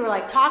funny because we were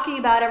like talking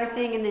about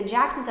everything, and then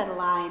Jackson said a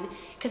line,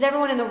 because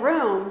everyone in the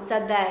room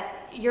said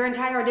that your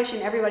entire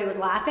audition, everybody was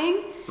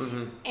laughing.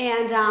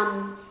 And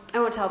I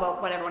won't tell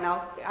about what everyone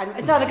else,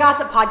 it's on a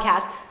gossip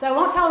podcast, so I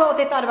won't tell about what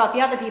they thought about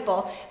the other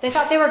people. They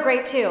thought they were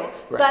great too.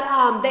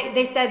 Right. But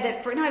they said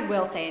that, I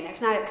will say it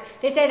next.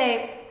 They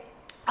say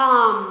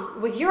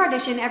with your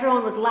audition,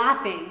 everyone was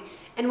laughing,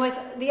 and with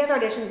the other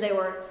auditions, they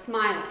were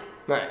smiling.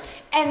 Right.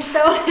 And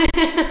so,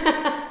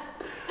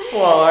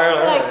 well,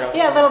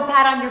 a little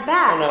pat on your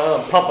back.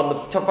 Pumping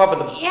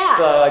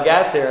the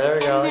gas here. There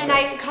we go. And then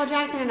I called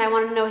Jackson, and I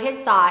wanted to know his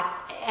thoughts,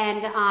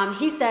 and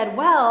he said,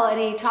 well, and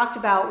he talked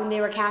about when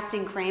they were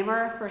casting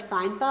Kramer for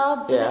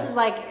Seinfeld. So this is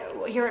like,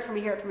 hear it from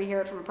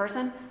a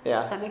person.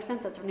 Yeah. If that makes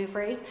sense. That's a new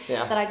phrase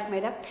that I just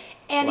made up.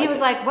 And he was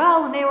like,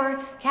 well, when they were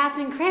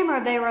casting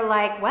Kramer, they were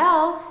like,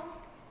 well,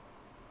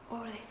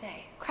 what would they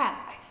say?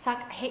 Crap, I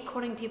suck. I hate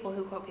quoting people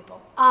who quote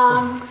people.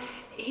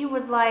 He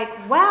was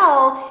like,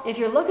 well, if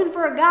you're looking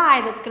for a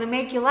guy that's going to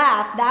make you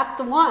laugh, that's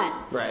the one.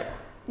 Right.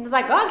 And I was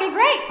like, oh, okay,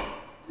 great.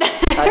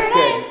 That's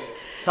good.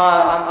 So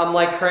I'm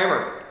like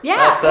Kramer.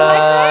 Yeah,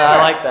 I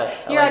like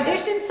that. Your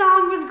audition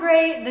song was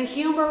great. The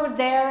humor was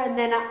there, and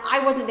then I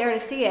wasn't there to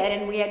see it,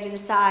 and we had to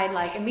decide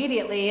like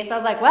immediately. So I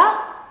was like,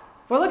 well,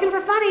 we're looking for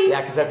funny.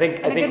 Yeah, because I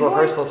think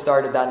rehearsal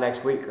started that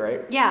next week,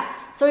 right? Yeah.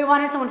 So we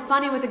wanted someone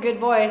funny with a good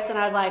voice, and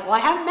I was like, well, I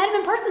haven't met him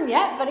in person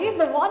yet, but he's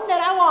the one that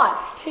I want.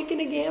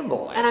 Taking a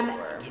gamble,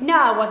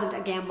 No, it wasn't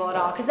a gamble at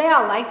all, because they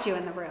all liked you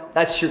in the room.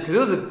 That's true,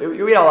 because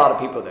we had a lot of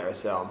people there,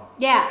 so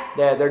yeah,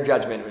 their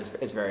judgment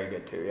is very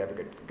good too. You have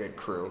a good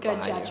crew.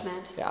 Good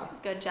judgment. You. Yeah,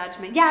 good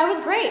judgment. Yeah, it was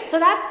great. So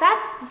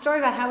that's the story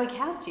about how we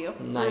cast you.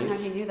 Nice. I don't know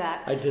if you knew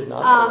that. I did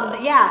not know that.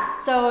 But yeah,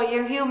 so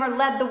your humor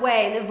led the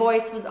way, and the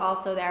voice was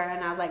also there,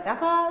 and I was like,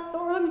 that's what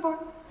we're looking for.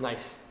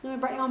 Nice. Then we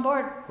brought you on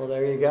board. Well,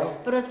 there you go.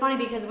 But it was funny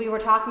because we were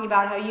talking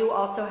about how you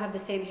also have the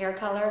same hair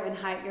color and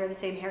height. You're the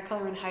same hair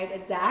color and height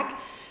as Zach.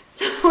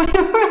 So we were like,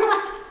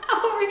 how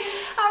are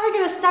we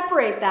going to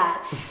separate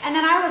that? And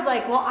then I was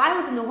like, well, I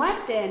was in the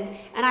West End,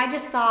 and I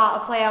just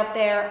saw a play out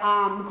there,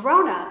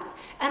 Grown Ups,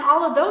 and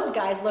all of those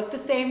guys look the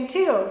same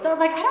too. So I was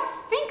like, I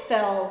don't think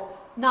they'll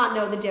not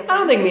know the difference. I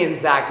don't think me and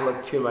Zach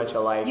look too much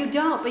alike. You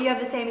don't, but you have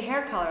the same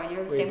hair color and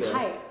you're the same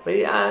height. But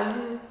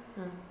yeah,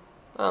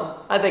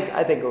 I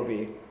think it'll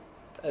be.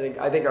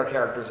 I think our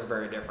characters are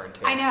very different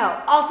too. I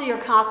know. Also, your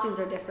costumes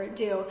are different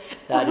too.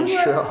 That is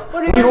true.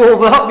 We will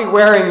not be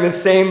wearing the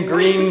same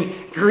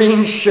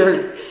green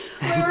shirt.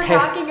 When we were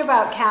talking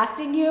about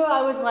casting you,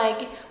 I was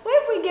like,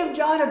 what if we give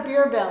John a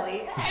beer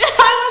belly?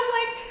 I was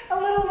like, a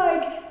little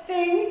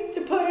thing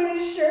to put in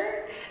his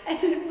shirt. And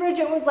then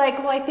Bridget was like,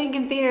 well, I think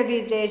in theater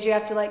these days you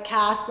have to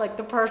cast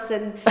the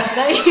person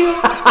that you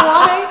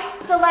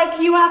want. So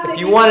you have to. If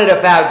you wanted a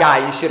fat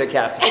guy, you should have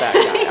cast a fat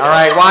guy. All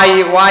right,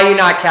 why are you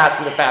not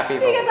casting the fat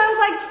people? Because I was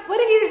like,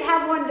 what if you just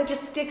have one that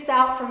just sticks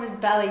out from his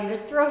belly? You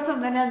just throw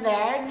something in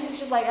there, and he's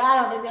just like,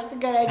 I don't think that's a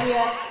good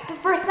idea. But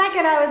for a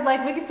second, I was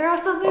like, we could throw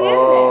something in there.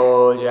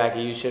 Oh,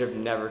 Jackie, you should have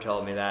never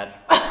told me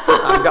that.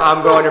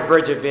 I'm going to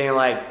Bridget being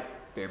like,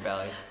 beer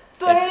belly.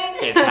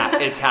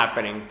 It's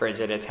happening,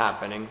 Bridget. It's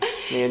happening.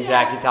 Me and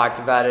Jackie talked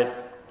about it.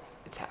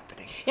 It's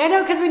happening. Yeah,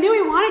 no, because we knew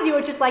he wanted you.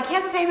 It's just he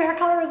has the same hair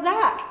color as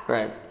Zach.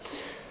 Right.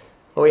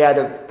 we had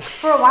to.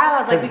 For a while, I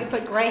was like, you could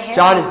put gray hair.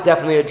 John is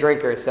definitely a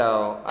drinker,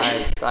 so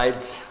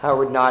I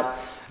would not.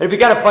 It'd be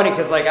kind of funny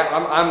because like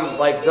I'm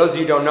like, those of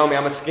you who don't know me,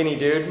 I'm a skinny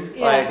dude.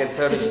 Yeah. Like, and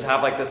so to just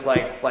have like this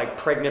like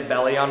pregnant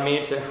belly on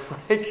me to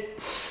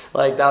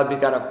like that would be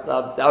kind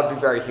of that would be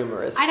very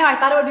humorous. I know, I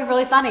thought it would be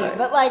really funny, Right.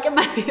 but like it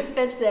might be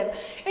offensive.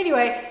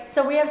 Anyway,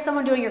 so we have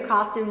someone doing your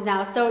costumes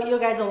now, so you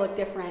guys will look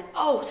different.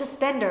 Oh,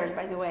 suspenders,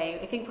 by the way.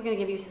 I think we're gonna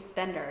give you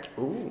suspenders.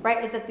 Ooh.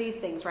 Right? These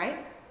things, right?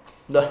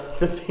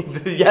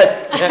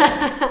 Yes.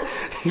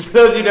 For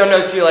those who don't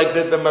know, she like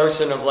did the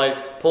motion of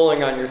like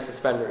pulling on your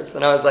suspenders,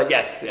 and I was like,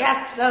 yes.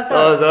 Yes,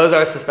 Those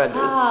are suspenders.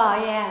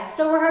 Oh yeah.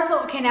 So rehearsal.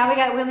 Okay, now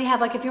we only have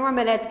like a few more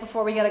minutes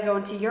before we gotta go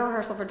into your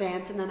rehearsal for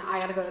dance, and then I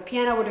gotta go to the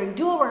piano. We're doing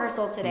dual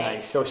rehearsals today.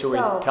 Nice. So should we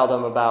tell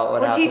them about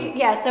what we're happened? teaching?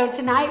 Yeah. So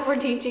tonight we're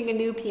teaching a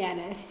new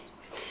pianist.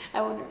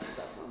 I wonder if it's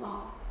up in the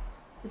hall.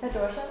 Is that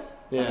door shut?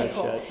 Yeah, Okay, it's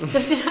cool. shut. So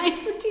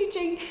tonight we're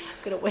teaching.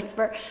 I'm gonna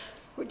whisper.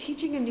 We're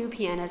teaching a new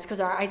pianist because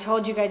I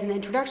told you guys in the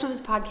introduction of this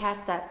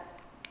podcast that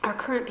our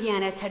current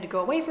pianist had to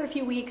go away for a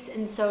few weeks,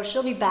 and so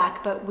she'll be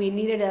back, but we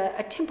needed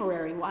a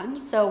temporary one,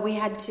 so we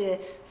had to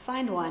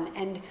find one.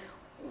 And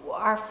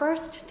our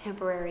first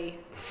temporary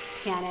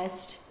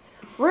pianist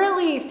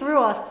really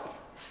threw us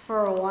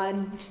for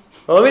one.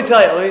 Well, let me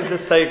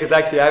just tell you, because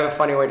actually I have a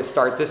funny way to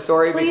start this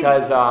story. Please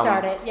because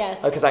start it,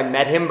 yes. Because I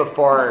met him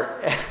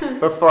before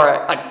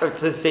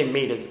to say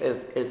meet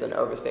is an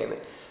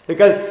overstatement.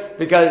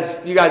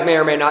 Because you guys may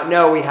or may not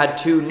know, we had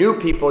two new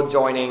people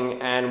joining,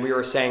 and we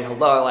were saying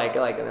hello, like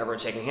and everyone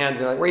shaking hands,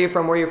 being like, "Where are you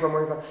from? Where are you from?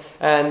 Where are you from?"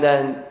 And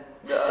then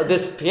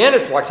this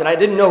pianist walks in. I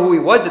didn't know who he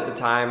was at the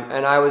time,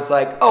 and I was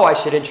like, "Oh, I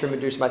should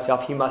introduce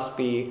myself. He must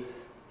be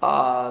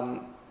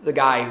the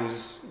guy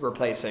who's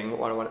replacing doing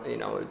one of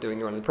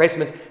the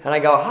replacements." And I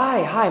go,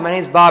 "Hi, my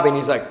name's Bobby," and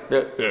he's like,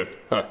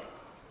 "Huh."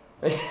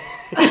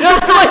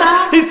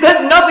 He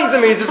says nothing to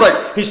me. He's just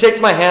like, he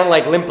shakes my hand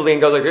like limply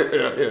and goes like,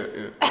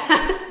 yeah.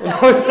 And I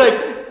was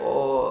like,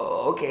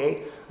 oh,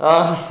 okay,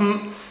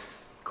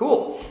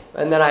 cool.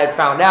 And then I had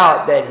found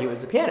out that he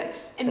was a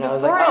pianist, and I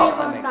was like, oh,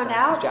 that makes sense.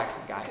 He's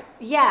Jackson's guy.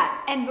 Yeah,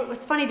 and it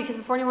was funny because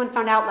before anyone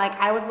found out, like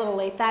I was a little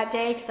late that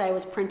day because I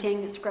was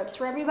printing scripts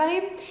for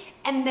everybody,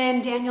 and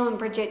then Daniel and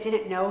Bridget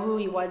didn't know who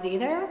he was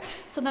either.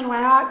 So then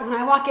when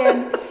I walk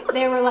in,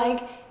 they were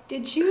like,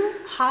 "Did you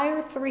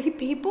hire 3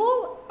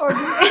 people?" And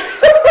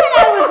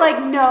I was like,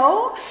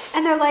 "No."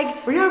 And they're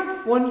like, "We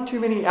have one too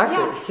many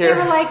actors here."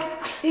 They were like,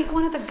 "I think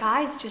one of the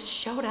guys just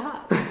showed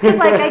up." Because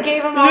like I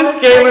gave him all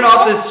this. Just came in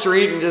off the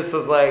street and just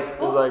was like,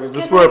 "Is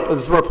this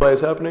where a play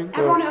is happening?"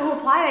 Everyone who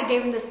applied, I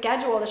gave him the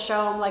schedule to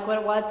show them like what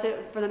it was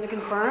for them to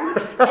confirm.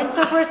 And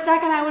so for a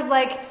second, I was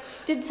like,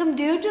 "Did some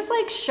dude just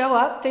like show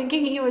up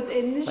thinking he was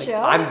in the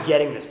show?" I'm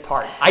getting this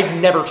part. I'd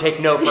never take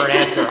no for an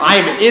answer. I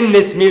am in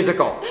this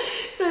musical.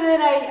 So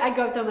then I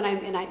go up to him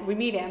and we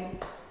meet him.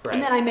 Right.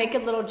 And then I make a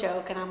little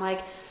joke and I'm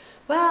like,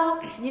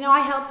 "Well, I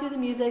helped do the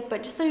music,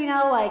 but just so you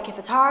know, like if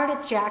it's hard,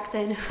 it's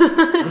Jackson."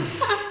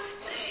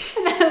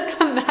 And then he'll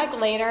come back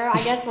later.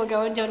 I guess we'll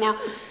go into it now.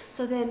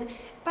 So then,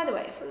 by the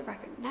way, for the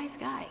record, nice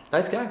guy.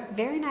 Nice guy.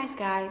 Very nice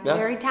guy. Yeah.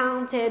 Very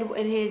talented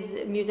in his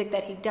music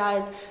that he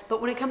does.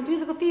 But when it comes to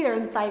musical theater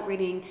and sight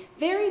reading,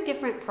 very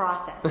different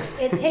process.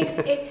 It takes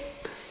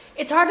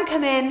it's hard to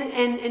come in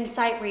and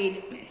sight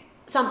read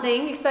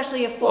something,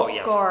 especially a full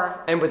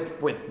score. And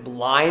with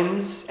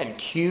lines and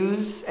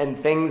cues and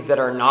things that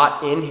are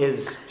not in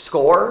his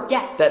score.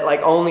 Yes. That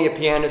like only a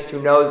pianist who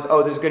knows,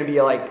 there's going to be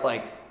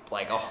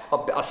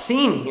a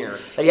scene here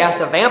that he has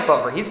to vamp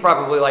over. He's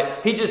probably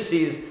like, he just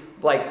sees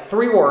like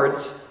 3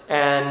 words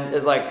and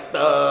is like,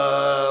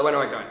 when am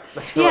I going?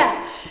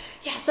 Yeah.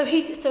 Yeah, so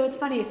it's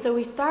funny. So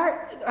we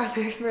start our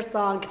very first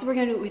song because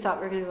we thought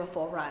we were gonna do a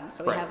full run.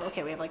 So we have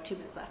like 2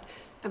 minutes left.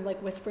 I'm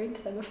like whispering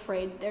because I'm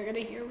afraid they're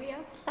gonna hear me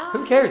outside.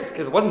 Who cares?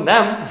 Because it wasn't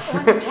them.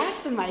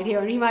 Jackson might hear,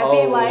 and he might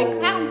be like,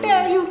 "How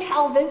dare you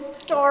tell this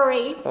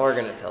story?" We're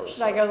gonna tell this.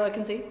 Should I go look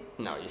and see?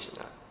 No, you should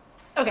not.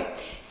 Okay,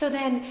 so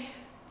then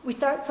we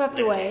start Swept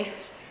Away.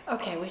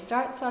 Okay, we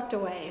start Swept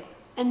Away.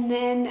 And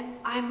then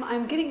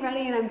I'm getting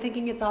ready and I'm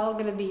thinking it's all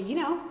going to be,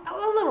 a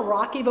little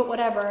rocky, but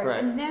whatever. Right.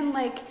 And then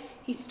like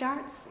he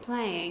starts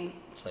playing.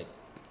 It's like,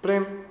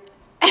 blim.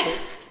 And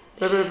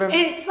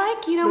it's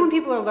like, when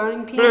people are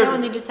learning piano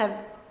and they just have...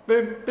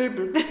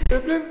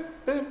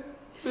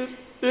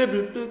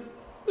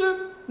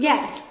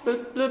 Yes.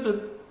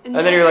 And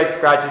then he like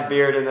scratch his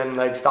beard and then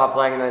like stop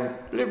playing and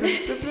then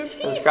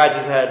and scratch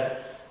his head.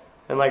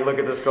 And like look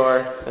at the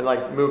score and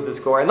like move the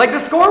score and like the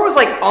score was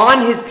like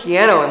on his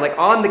piano and like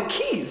on the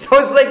keys. So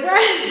it's like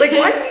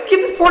why did you give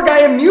this poor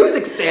guy a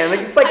music stand? Like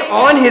it's like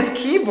on his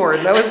keyboard.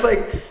 And that was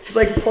like he's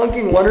like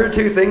plunking 1 or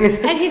 2 things at a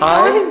time. And he's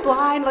going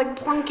blind, like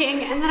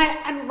plunking. And then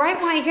and right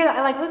when I hear that,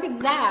 I like look at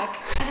Zach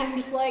and I'm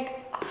just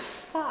like, oh,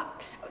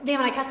 fuck. Damn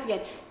it, I cussed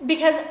again.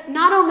 Because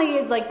not only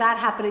is like that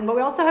happening, but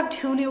we also have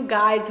 2 new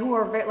guys who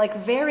are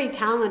very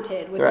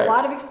talented with a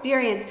lot of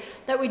experience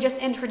that we just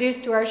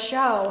introduced to our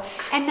show.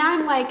 And now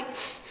I'm like,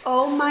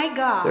 Oh my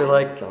God. They're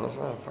like,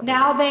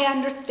 now they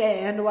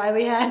understand why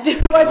we had to.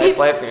 they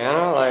play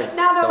piano? Like,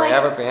 now they're do we like,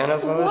 have a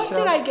pianist on this what show?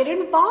 did I get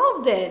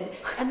involved in?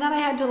 And then I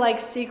had to like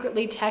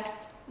secretly text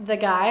the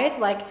guys,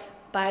 like,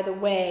 by the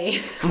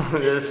way.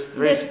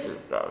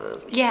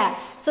 Yeah.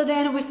 So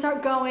then we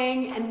start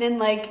going, and then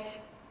like,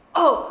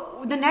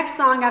 the next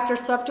song after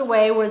Swept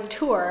Away was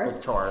Tour.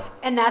 Tour.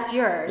 And that's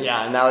yours.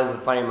 Yeah, and that was a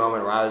funny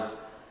moment where I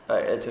was.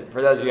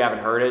 For those of you who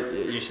haven't heard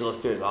it, you should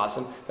listen to it. It's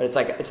awesome. But it's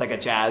like a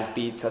jazz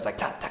beat, so it's like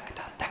ta ta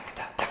ta ta ta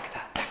ta ta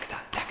ta ta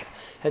ta.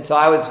 And so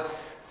I was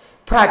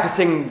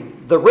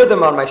practicing the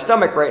rhythm on my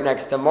stomach right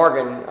next to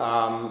Morgan,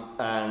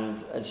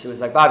 and she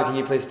was like, "Bobby, can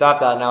you please stop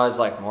that?" And I was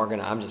like,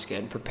 "Morgan, I'm just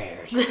getting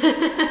prepared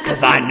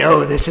because I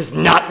know this is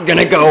not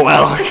gonna go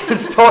well."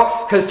 Because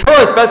Tour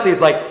especially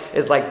is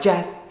like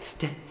jazz.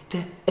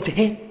 It's a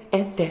hit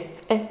and there.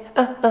 And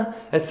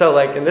so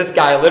and this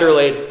guy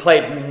literally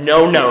played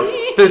no note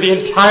through the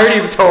entirety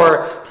of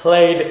Tour,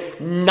 played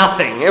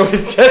nothing. It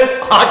was just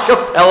a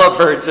cappella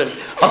version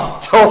of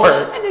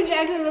Tour. And then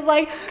Jackson was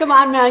like, "Come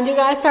on, man, you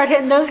gotta start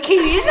hitting those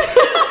keys."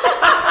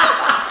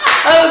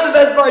 That was the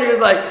best part. He was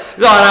like,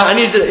 "No, I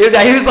need you." He was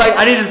like,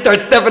 "I need you to start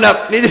stepping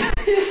up. Let's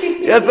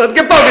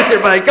get focused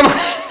here, buddy. Come on."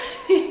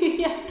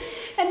 Yeah.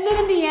 And then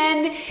in the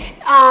end,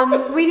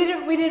 we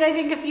did I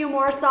think a few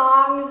more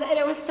songs, and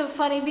it was so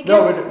funny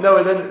because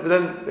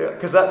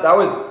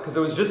because it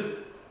was just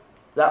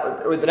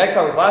that the next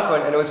song was the last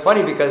one, and it was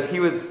funny because we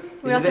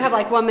also have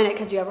like 1 minute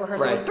because you have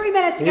rehearsal. Right. Like 3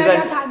 minutes, you gotta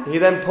go time. He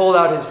then pulled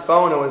out his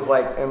phone and was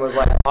like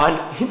on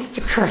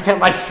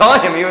Instagram. I saw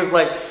him. He was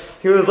like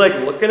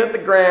looking at the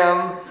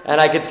gram, and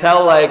I could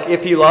tell like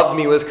 "If You Loved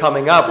Me" was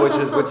coming up, which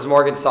is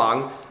Morgan's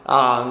song.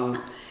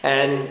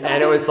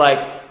 And it was like,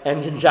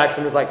 and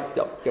Jackson was like,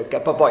 yo,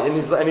 boy, and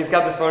he's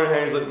got this phone in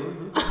hand, and he's like,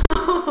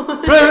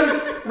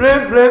 blip,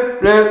 blip, blip,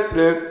 blip,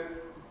 blip.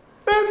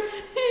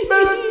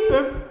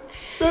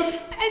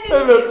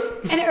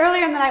 And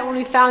earlier in the night when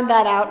we found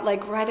that out,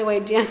 like right away,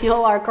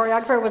 Daniel, our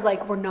choreographer, was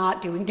like, "We're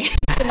not doing dance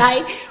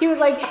tonight." He was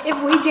like,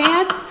 "If we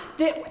dance,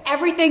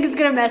 everything is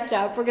gonna mess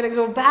up. We're gonna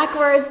go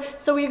backwards."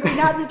 So we agreed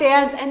not to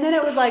dance, and then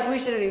it was like we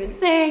shouldn't even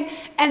sing.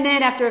 And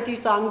then after a few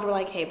songs, we're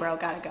like, "Hey, bro,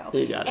 gotta go."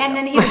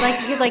 Then he was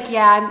like,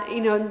 "Yeah,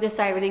 this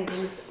sirening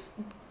thing's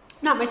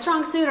not my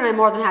strong suit, and I'm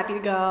more than happy to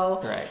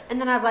go." Right. And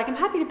then I was like, "I'm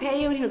happy to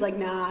pay you," and he was like,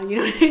 "Nah, you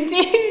know what I mean?"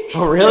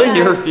 Oh, really?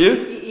 You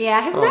refused?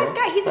 Yeah, nice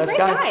guy. He's a great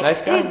guy. Nice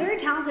guy. And he's very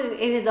talented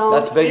in his own.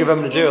 That's big of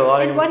him to do.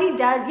 And what he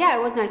does, yeah,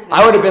 it was nice of him.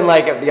 I would have been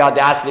like the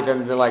audacity of him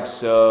to be like,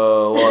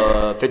 so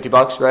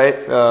 $50, right?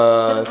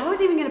 I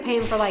was even going to pay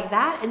him for like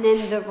that, and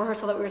then the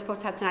rehearsal that we were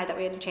supposed to have tonight that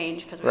we had to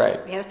change because we were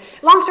pianists.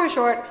 Long story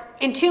short,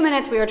 in 2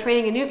 minutes we are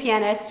training a new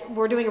pianist.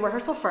 We're doing a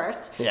rehearsal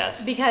first.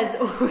 Yes. Because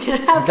we're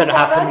going to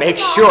have to make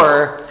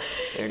sure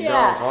it goes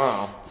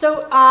well.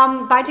 So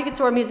buy tickets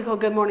to our musical,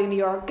 Good Morning New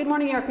York.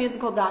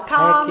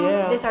 GoodMorningNewYorkMusical.com. Heck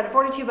yeah. They start at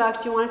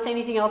 $42. Do you want to say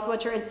anything else?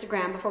 What's your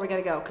Instagram before we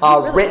gotta go?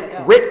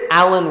 Rit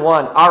Allen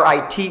 1.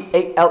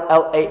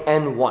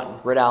 RITALLAN 1.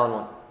 Rit Allen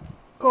 1.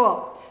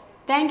 Cool.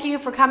 Thank you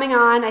for coming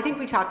on. I think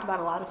we talked about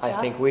a lot of stuff.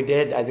 I think we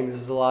did. I think this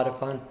is a lot of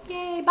fun.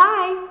 Yay,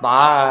 bye.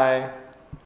 Bye.